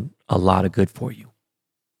someone doing a lot of good for you.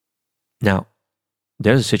 Now,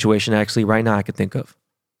 there's a situation actually right now I could think of.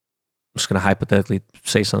 I'm just going to hypothetically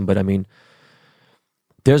say something, but I mean,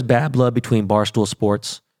 there's bad blood between Barstool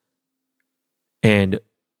Sports and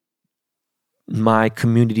my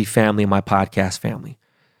community family and my podcast family.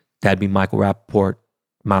 That'd be Michael Rappaport,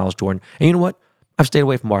 Miles Jordan. And you know what? I've stayed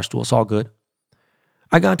away from Barstool. It's all good.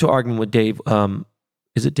 I got into an argument with Dave.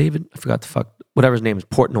 Is it David? I forgot the fuck. Whatever his name is,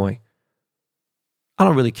 Portnoy. I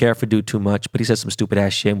don't really care for dude too much, but he said some stupid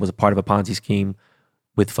ass shit and was a part of a Ponzi scheme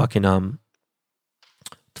with fucking, the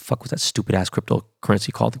fuck was that stupid ass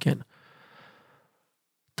cryptocurrency called again?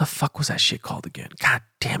 The fuck was that shit called again? God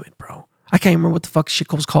damn it, bro. I can't remember what the fuck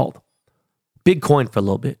shit was called. Bitcoin for a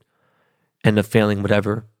little bit. Ended up failing,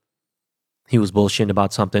 whatever. He was bullshitting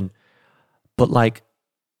about something. But like,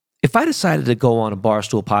 if I decided to go on a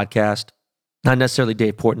Barstool podcast, not necessarily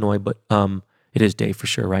Dave Portnoy, but it is Dave for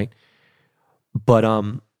sure, right? But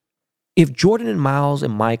if Jordan and Miles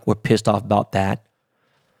and Mike were pissed off about that,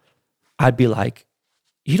 I'd be like,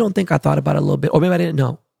 you don't think I thought about it a little bit? Or maybe I didn't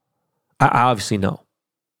know. I obviously know.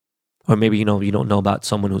 Or maybe, you don't know about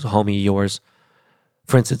someone who's a homie of yours.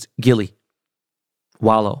 For instance, Gilly,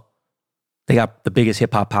 Wallow. They got the biggest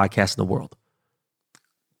hip hop podcast in the world.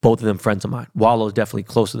 Both of them friends of mine. Wallow is definitely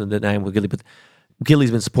closer than I am with Gilly, but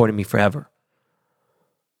Gilly's been supporting me forever.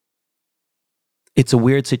 It's a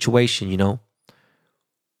weird situation, you know?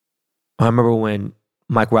 I remember when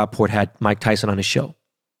Mike Rappaport had Mike Tyson on his show.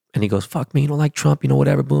 And he goes, fuck me, you don't like Trump,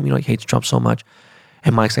 whatever, boom, he hates Trump so much.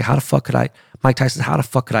 And Mike said, Mike Tyson said, how the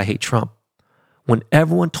fuck could I hate Trump? When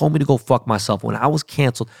everyone told me to go fuck myself, when I was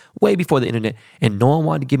canceled way before the internet and no one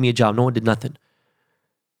wanted to give me a job, no one did nothing.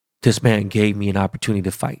 This man gave me an opportunity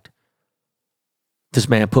to fight. This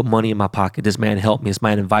man put money in my pocket. This man helped me. This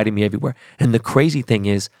man invited me everywhere. And the crazy thing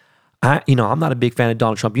is, I'm not a big fan of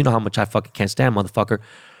Donald Trump. You know how much I fucking can't stand motherfucker.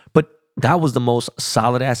 But that was the most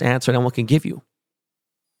solid ass answer anyone can give you.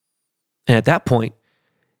 And at that point,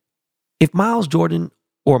 if Miles Jordan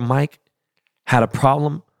or Mike had a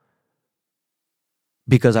problem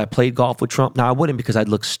because I played golf with Trump, now I wouldn't, because I'd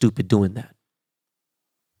look stupid doing that.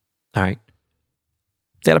 All right.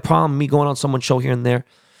 If they had a problem with me going on someone's show here and there,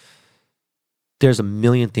 there's a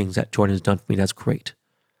million things that Jordan has done for me that's great.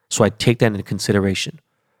 So I take that into consideration.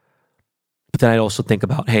 But then I'd also think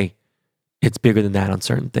about, hey, it's bigger than that on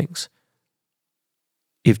certain things.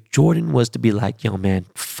 If Jordan was to be like, yo, man,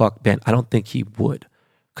 fuck Ben, I don't think he would,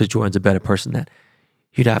 because Jordan's a better person than that.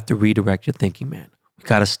 You'd have to redirect your thinking, man. We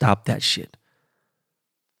got to stop that shit.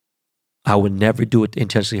 I would never do it to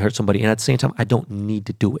intentionally hurt somebody. And at the same time, I don't need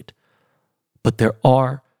to do it. But there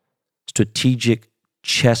are strategic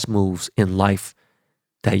chess moves in life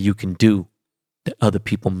that you can do that other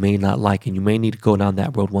people may not like. And you may need to go down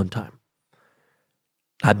that road one time.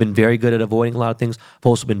 I've been very good at avoiding a lot of things. I've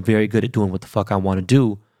also been very good at doing what the fuck I want to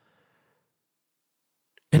do.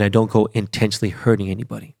 And I don't go intentionally hurting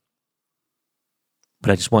anybody.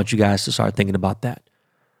 But I just want you guys to start thinking about that.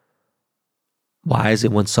 Why is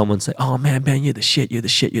it when someone say, oh man, Ben, you're the shit, you're the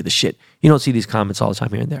shit, you're the shit. You don't see these comments all the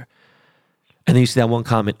time here and there. And then you see that one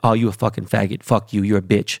comment, oh, you a fucking faggot. Fuck you, you're a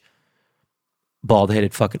bitch.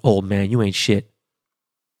 Bald-headed fucking old man, you ain't shit.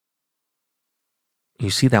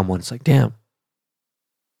 You see that one, it's like, damn.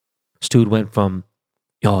 This dude went from,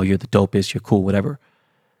 oh, you're the dopest, you're cool, whatever.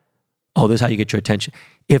 Oh, this is how you get your attention.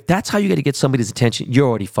 If that's how you got to get somebody's attention, you're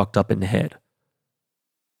already fucked up in the head.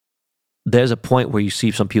 There's a point where you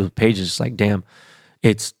see some people's pages, it's like, damn,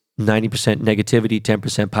 it's 90% negativity,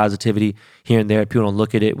 10% positivity here and there. People don't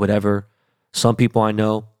look at it, whatever. Some people I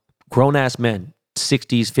know, grown-ass men,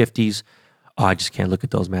 60s, 50s, oh, I just can't look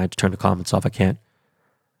at those, man. I just turn the comments off. I can't.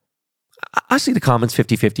 I see the comments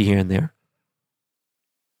 50-50 here and there.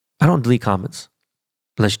 I don't delete comments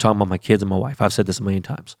unless you're talking about my kids and my wife. I've said this a million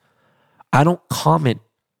times. I don't comment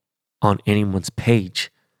on anyone's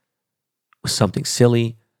page with something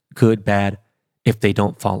silly, good, bad, if they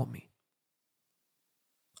don't follow me.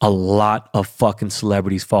 A lot of fucking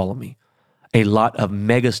celebrities follow me. A lot of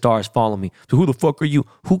mega stars follow me. So who the fuck are you?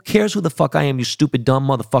 Who cares who the fuck I am, you stupid dumb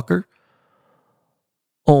motherfucker?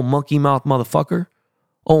 Oh, monkey mouth motherfucker.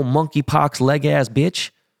 Oh, monkeypox leg ass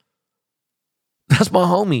bitch. That's my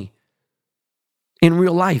homie. In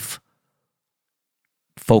real life.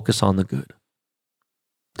 Focus on the good.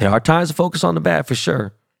 There are times to focus on the bad for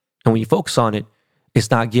sure. And when you focus on it,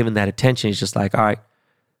 it's not giving that attention. It's just like, all right,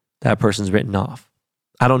 that person's written off.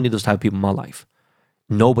 I don't need those type of people in my life.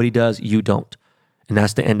 Nobody does, you don't. And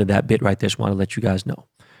that's the end of that bit right there. Just want to let you guys know.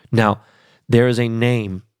 Now, there is a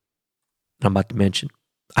name that I'm about to mention.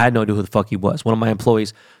 I had no idea who the fuck he was. One of my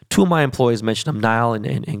employees, two of my employees mentioned him, Niall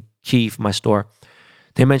and Keith from my store.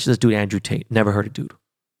 They mentioned this dude, Andrew Tate. Never heard of dude.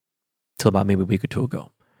 Till about maybe a week or two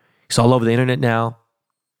ago. He's all over the internet now.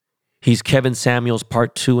 He's Kevin Samuels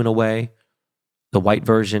part 2 in a way. The white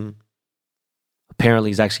version. Apparently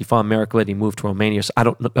he's actually from America, but he moved to Romania. So I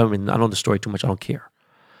don't know the story too much. I don't care.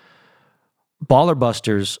 Baller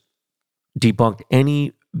Busters debunked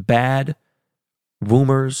any bad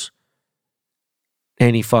rumors,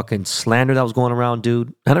 any fucking slander that was going around,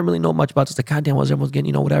 dude. I don't really know much about this. Like, goddamn, what everyone's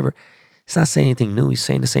getting, whatever. He's not saying anything new. He's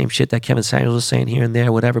saying the same shit that Kevin Samuels was saying here and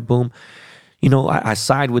there, whatever, boom. I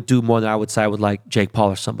side with dude more than I would side with like Jake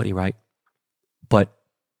Paul or somebody, right? But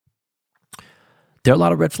there are a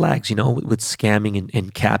lot of red flags, with scamming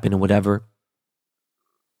and capping and whatever.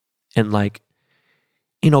 And like,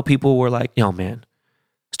 people were like, yo, man,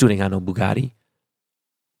 this dude ain't got no Bugatti.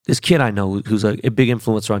 This kid I know who's a big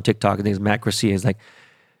influencer on TikTok, his name is Matt Garcia, is like,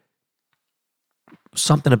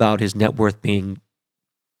 something about his net worth being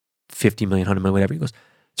 50 million, 100 million, whatever. He goes,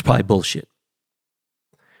 it's probably bullshit.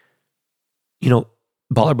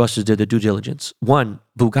 Baller Busters did their due diligence. One,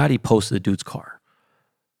 Bugatti posted the dude's car.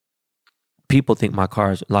 People think my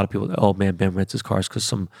cars, a lot of people, oh man, Ben rents his cars because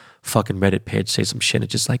some fucking Reddit page say some shit.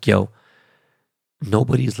 It's just like, yo,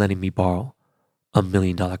 nobody is letting me borrow $1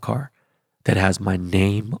 million car that has my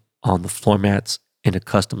name on the floor mats and a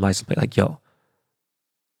custom license plate. Like, yo,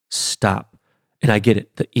 stop. And I get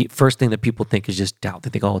it. The first thing that people think is just doubt. They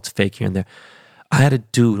think, oh, it's fake here and there. I had a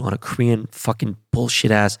dude on a Korean fucking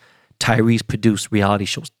bullshit ass Tyrese produced reality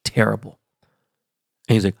show. It was terrible.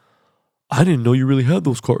 And he's like, I didn't know you really had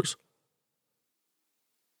those cars.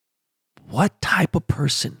 What type of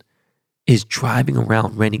person is driving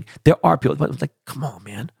around renting? There are people, but it's like, come on,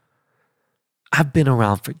 man. I've been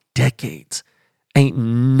around for decades. Ain't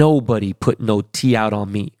nobody put no tea out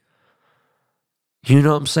on me. You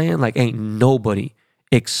know what I'm saying? Like, ain't nobody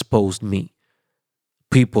exposed me.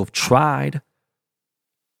 People have tried.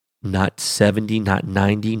 Not 70, not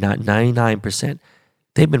 90, not 99%.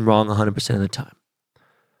 They've been wrong 100% of the time.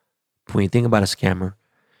 But when you think about a scammer,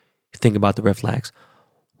 you think about the red flags.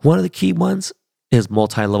 One of the key ones is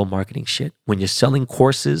multi-level marketing shit. When you're selling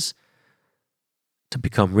courses to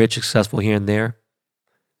become rich, successful here and there,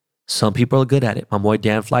 some people are good at it. My boy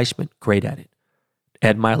Dan Fleischman, great at it.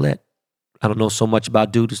 Ed Milet, I don't know so much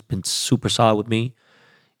about dude, who's been super solid with me.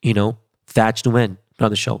 Thatch Nguyen,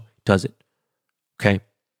 another show, does it. Okay.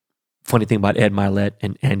 Funny thing about Ed Milet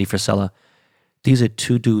and Andy Frisella, these are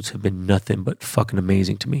two dudes who have been nothing but fucking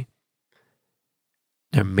amazing to me.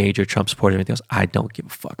 They're major Trump supporters and everything else. I don't give a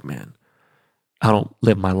fuck, man. I don't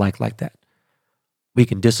live my life like that. We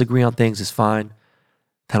can disagree on things, it's fine.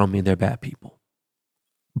 That don't mean they're bad people.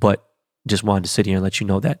 But just wanted to sit here and let you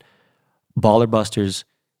know that Baller Busters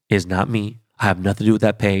is not me. I have nothing to do with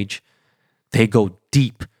that page. They go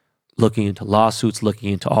deep, looking into lawsuits,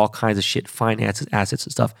 looking into all kinds of shit, finances, assets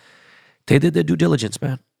and stuff. They did their due diligence,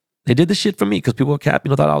 man. They did the shit for me because people were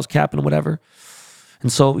capping, thought I was capping or whatever.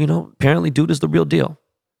 And so, apparently dude is the real deal.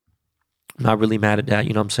 I'm not really mad at that,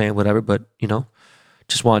 I'm saying, whatever, but,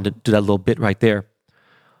 just wanted to do that little bit right there.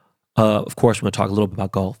 Of course, we're going to talk a little bit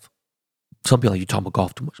about golf. Some people are like, you talking about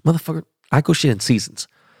golf too much. Motherfucker, I go shit in seasons.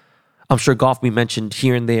 I'm sure golf will be mentioned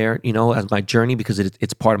here and there, as my journey because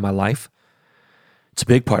it's part of my life. It's a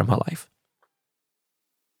big part of my life.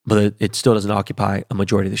 But it still doesn't occupy a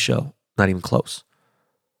majority of the show. Not even close.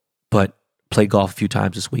 But played golf a few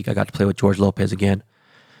times this week. I got to play with George Lopez again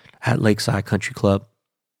at Lakeside Country Club.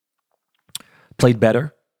 Played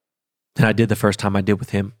better than I did the first time I did with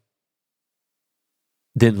him.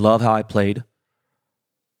 Didn't love how I played.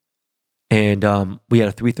 And we had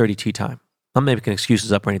a 3:30 tee time. I'm not making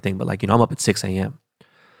excuses up or anything, but I'm up at 6 a.m.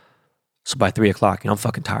 So by 3 o'clock, I'm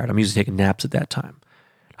fucking tired. I'm usually taking naps at that time.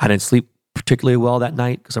 I didn't sleep particularly well that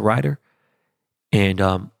night because I'm a rider.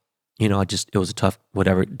 And, it was a tough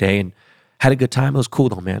whatever day and had a good time. It was cool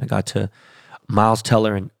though, man. I got to Miles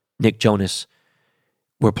Teller and Nick Jonas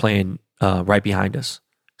were playing right behind us.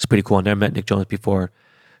 It's pretty cool. I never met Nick Jonas before.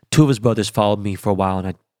 Two of his brothers followed me for a while and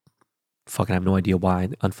I fucking have no idea why.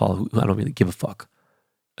 Unfollow. I don't really give a fuck.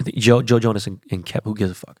 I think Joe Jonas and Kep, who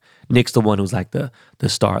gives a fuck? Nick's the one who's like the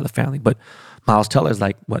star of the family. But Miles Teller's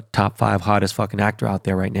like, top 5 hottest fucking actor out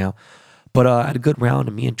there right now. But I had a good round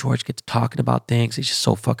and me and George get to talking about things. He's just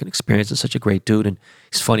so fucking experienced and such a great dude and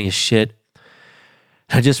he's funny as shit.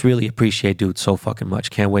 I just really appreciate dude so fucking much.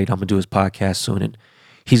 Can't wait. I'm going to do his podcast soon and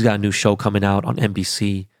he's got a new show coming out on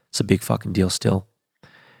NBC. It's a big fucking deal still.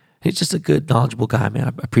 He's just a good, knowledgeable guy, man.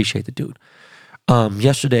 I appreciate the dude.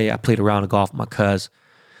 Yesterday, I played a round of golf with my cuz,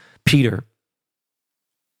 Peter,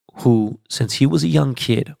 who, since he was a young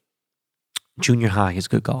kid, Junior high, he's a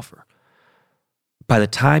good golfer. By the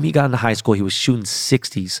time he got into high school, he was shooting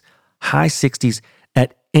 60s, high 60s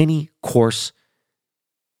at any course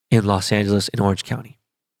in Los Angeles and Orange County.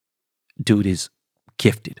 Dude is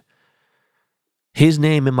gifted. His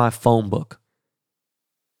name in my phone book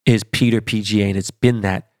is Peter PGA, and it's been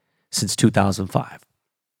that since 2005.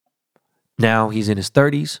 Now he's in his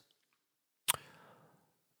 30s,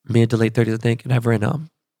 mid to late 30s, I think, and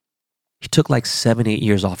he took like 7-8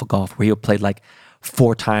 years off of golf where he played like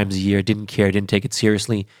 4 times a year, didn't care, didn't take it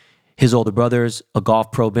seriously. His older brother's a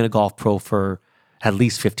golf pro, been a golf pro for at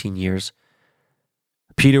least 15 years.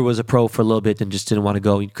 Peter was a pro for a little bit and just didn't want to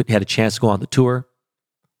go. He had a chance to go on the tour.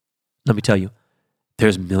 Let me tell you,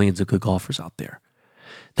 there's millions of good golfers out there.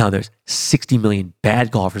 Now, there's 60 million bad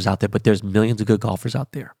golfers out there, but there's millions of good golfers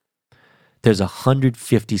out there. There's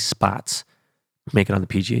 150 spots making on the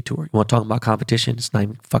PGA Tour. You want to talk about competition? It's not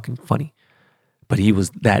even fucking funny. But he was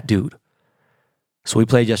that dude. So we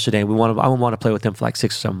played yesterday. I want to play with him for like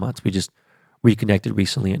 6 or 7 months. We just reconnected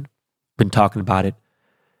recently and been talking about it.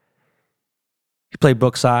 He played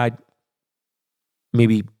Brookside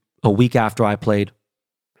maybe a week after I played.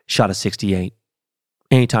 Shot a 68.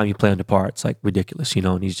 Anytime you play under par, it's like ridiculous,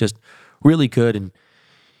 and he's just really good and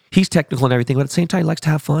he's technical and everything, but at the same time, he likes to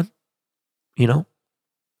have fun, And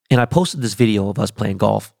I posted this video of us playing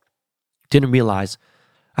golf. Didn't realize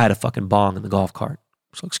I had a fucking bong in the golf cart.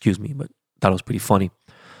 So excuse me, but thought it was pretty funny.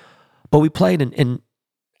 But we played and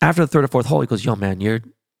after the third or fourth hole, he goes, yo, man, you're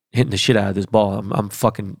hitting the shit out of this ball.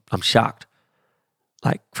 I'm shocked.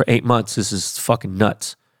 Like for 8 months, this is fucking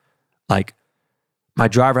nuts. Like, my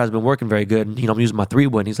driver has been working very good. And, I'm using my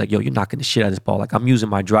 3-wood. And he's like, yo, you're knocking the shit out of this ball. Like, I'm using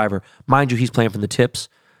my driver. Mind you, he's playing from the tips,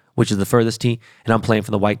 which is the furthest tee. And I'm playing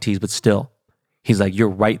from the white tees. But still, he's like, you're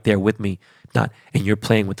right there with me. And you're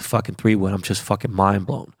playing with the fucking 3-wood. I'm just fucking mind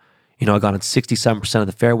blown. I got on 67% of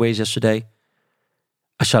the fairways yesterday.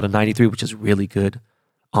 I shot a 93, which is really good,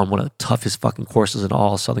 on one of the toughest fucking courses in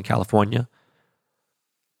all of Southern California,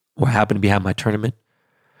 where I happened to be having my tournament.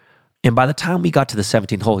 And by the time we got to the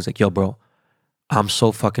 17th hole, he's like, yo, bro, I'm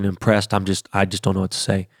so fucking impressed. I just don't know what to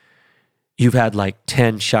say. You've had like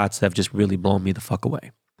 10 shots that have just really blown me the fuck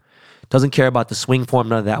away. Doesn't care about the swing form,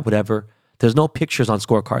 none of that, whatever. There's no pictures on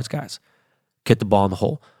scorecards, guys. Get the ball in the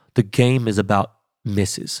hole. The game is about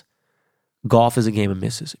misses. Golf is a game of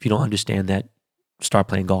misses. If you don't understand that, start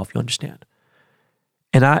playing golf, you understand.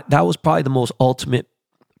 And that was probably the most ultimate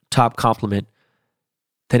top compliment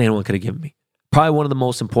that anyone could have given me. Probably one of the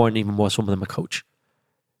most important, even more so than my coach.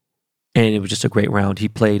 And it was just a great round. He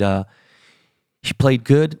played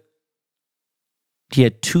good. He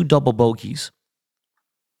had 2 double bogeys.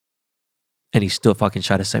 And he still fucking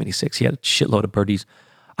shot a 76. He had a shitload of birdies.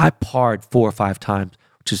 I parred 4 or 5 times,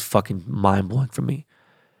 which is fucking mind-blowing for me.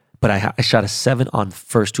 But I shot a 7 on the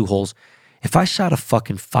first 2 holes. If I shot a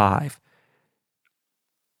fucking 5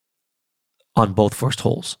 on both first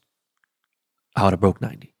holes, I would have broke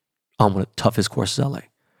 90 on one of the toughest courses in LA.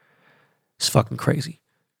 It's fucking crazy.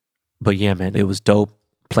 But yeah, man, it was dope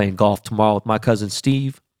playing golf tomorrow with my cousin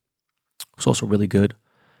Steve. It's also really good.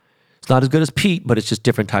 It's not as good as Pete, but it's just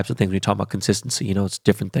different types of things. When you talk about consistency, it's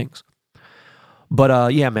different things.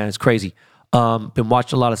 But yeah, man, it's crazy. Been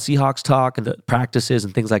watching a lot of Seahawks talk and the practices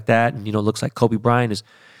and things like that. And, looks like Kobe Bryant is,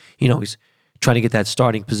 he's trying to get that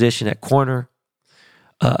starting position at corner.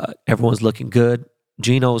 Everyone's looking good.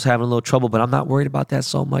 Geno's having a little trouble, but I'm not worried about that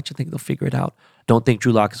so much. I think they'll figure it out. Don't think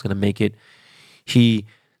Drew Lock is going to make it.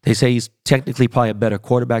 They say he's technically probably a better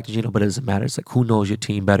quarterback than Geno, but it doesn't matter. It's like, who knows your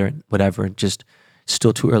team better and whatever, and just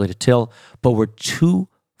still too early to tell. But we're just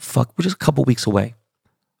a couple weeks away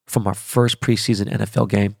from our first preseason NFL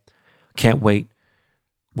game. Can't wait.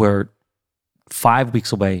 We're 5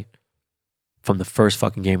 weeks away from the first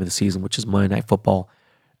fucking game of the season, which is Monday Night Football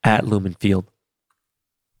at Lumen Field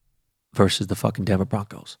versus the fucking Denver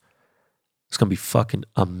Broncos. It's going to be fucking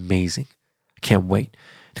amazing. Can't wait.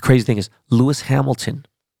 The crazy thing is, Lewis Hamilton,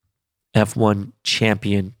 F1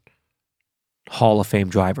 champion, Hall of Fame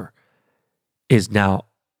driver, is now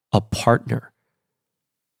a partner.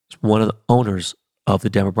 He's one of the owners of the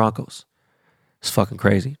Denver Broncos. It's fucking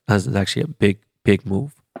crazy. That's actually a big, big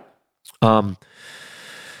move.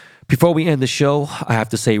 Before we end the show, I have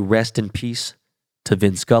to say rest in peace to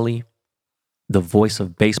Vin Scully, the voice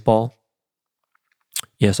of baseball.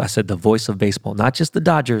 Yes, I said the voice of baseball, not just the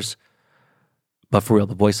Dodgers, but for real,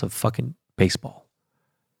 the voice of fucking baseball.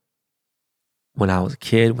 When I was a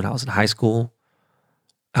kid, when I was in high school,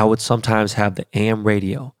 I would sometimes have the AM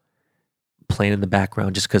radio playing in the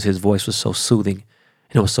background just because his voice was so soothing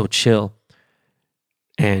and it was so chill.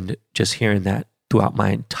 And just hearing that throughout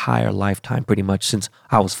my entire lifetime, pretty much since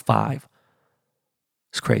I was 5.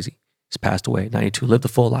 It's crazy. He's passed away at 92. Lived a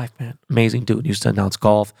full life, man. Amazing dude. Used to announce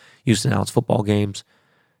golf. Used to announce football games.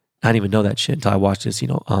 I didn't even know that shit until I watched this,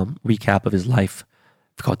 recap of his life.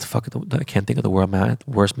 I forgot what the fuck. I can't think of the word, man. I had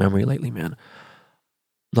the worst memory lately, man.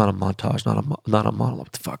 Not a montage. Not a monologue.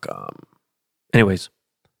 What the fuck? Anyways,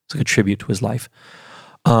 it's like a tribute to his life.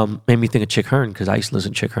 Made me think of Chick Hearn because I used to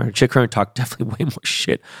listen to Chick Hearn. Chick Hearn talked definitely way more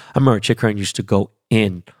shit. I remember Chick Hearn used to go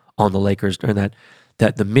in on the Lakers during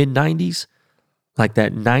the mid 90s, like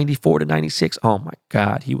that 94 to 96. Oh my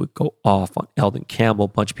God, he would go off on Eldon Campbell, a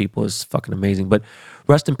bunch of people. Is fucking amazing. But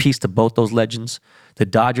rest in peace to both those legends. The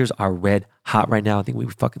Dodgers are red hot right now. I think we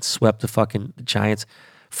fucking swept the Giants,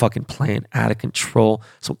 fucking playing out of control.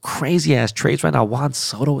 Some crazy ass trades right now. Juan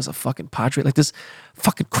Soto is a fucking Padre. Like this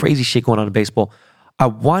fucking crazy shit going on in baseball. I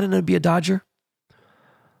wanted him to be a Dodger,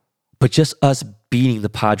 but just us beating the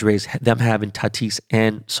Padres, them having Tatis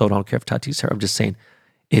and Soto, I don't care if Tatis here, I'm just saying,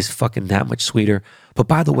 is fucking that much sweeter. But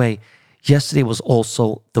by the way, yesterday was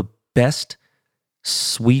also the best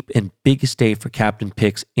sweep and biggest day for captain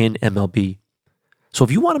picks in MLB. So if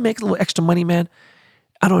you want to make a little extra money, man,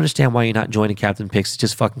 I don't understand why you're not joining captain picks. It's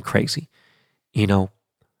just fucking crazy,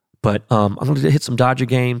 But I'm going to hit some Dodger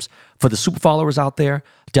games. For the super followers out there,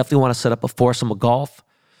 definitely want to set up a foursome of golf.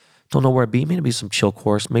 Don't know where it'd be. Maybe some chill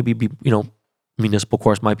course. Maybe be, municipal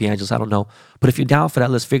course. Might be Angeles. I don't know. But if you're down for that,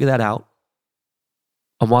 let's figure that out.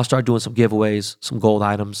 I want to start doing some giveaways, some gold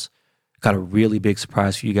items. Got a really big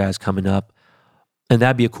surprise for you guys coming up. And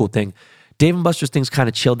that'd be a cool thing. Dave & Buster's thing's kind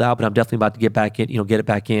of chilled out, but I'm definitely about to get back in, get it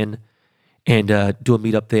back in and do a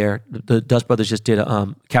meetup there. The Dust Brothers just did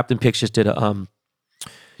Captain Picks just did a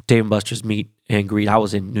Dave & Buster's meet and greet. I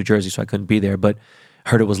was in New Jersey, so I couldn't be there, but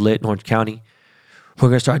heard it was lit in Orange County. We're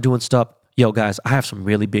going to start doing stuff. Yo, guys, I have some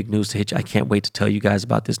really big news to hit you. I can't wait to tell you guys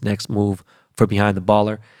about this next move for Behind the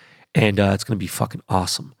Baller, and it's going to be fucking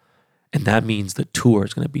awesome. And that means the tour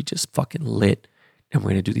is going to be just fucking lit, and we're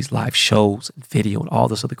going to do these live shows and video and all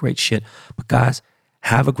this other great shit. But guys,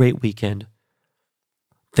 have a great weekend.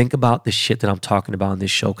 Think about the shit that I'm talking about on this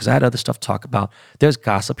show, because I had other stuff to talk about. There's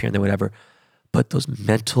gossip here and there, whatever. But those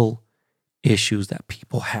mental issues that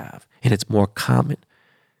people have, and it's more common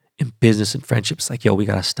in business and friendships, like, yo, we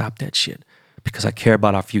got to stop that shit because I care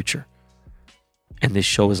about our future. And this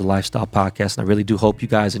show is a lifestyle podcast, and I really do hope you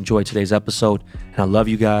guys enjoyed today's episode. And I love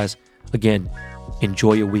you guys. Again,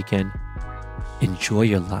 enjoy your weekend. Enjoy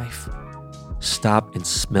your life. Stop and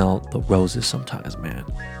smell the roses sometimes, man.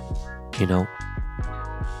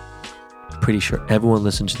 Pretty sure everyone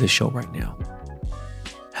listening to this show right now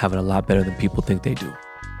having a lot better than people think they do.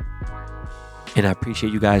 And I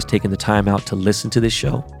appreciate you guys taking the time out to listen to this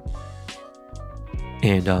show.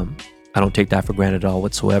 And I don't take that for granted at all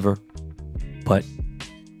whatsoever. But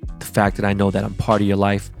the fact that I know that I'm part of your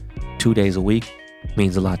life 2 days a week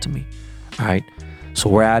means a lot to me. All right. So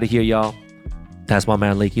we're out of here, y'all. That's my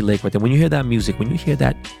man Lakey Lake right there. When you hear that music, when you hear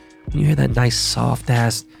that nice, soft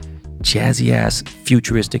ass, jazzy ass,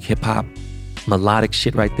 futuristic hip hop, melodic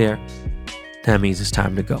shit right there, that means it's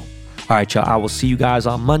time to go. All right, y'all. I will see you guys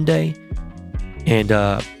on Monday. And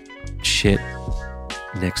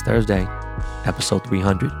next Thursday, episode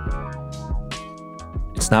 300.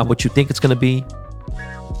 It's not what you think it's going to be,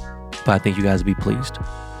 but I think you guys will be pleased.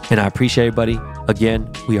 And I appreciate everybody.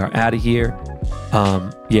 Again, we are out of here.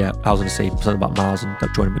 I was going to say something about Miles and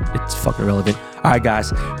Jordan, but it's fucking irrelevant. All right,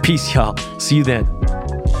 guys. Peace, y'all. See you then.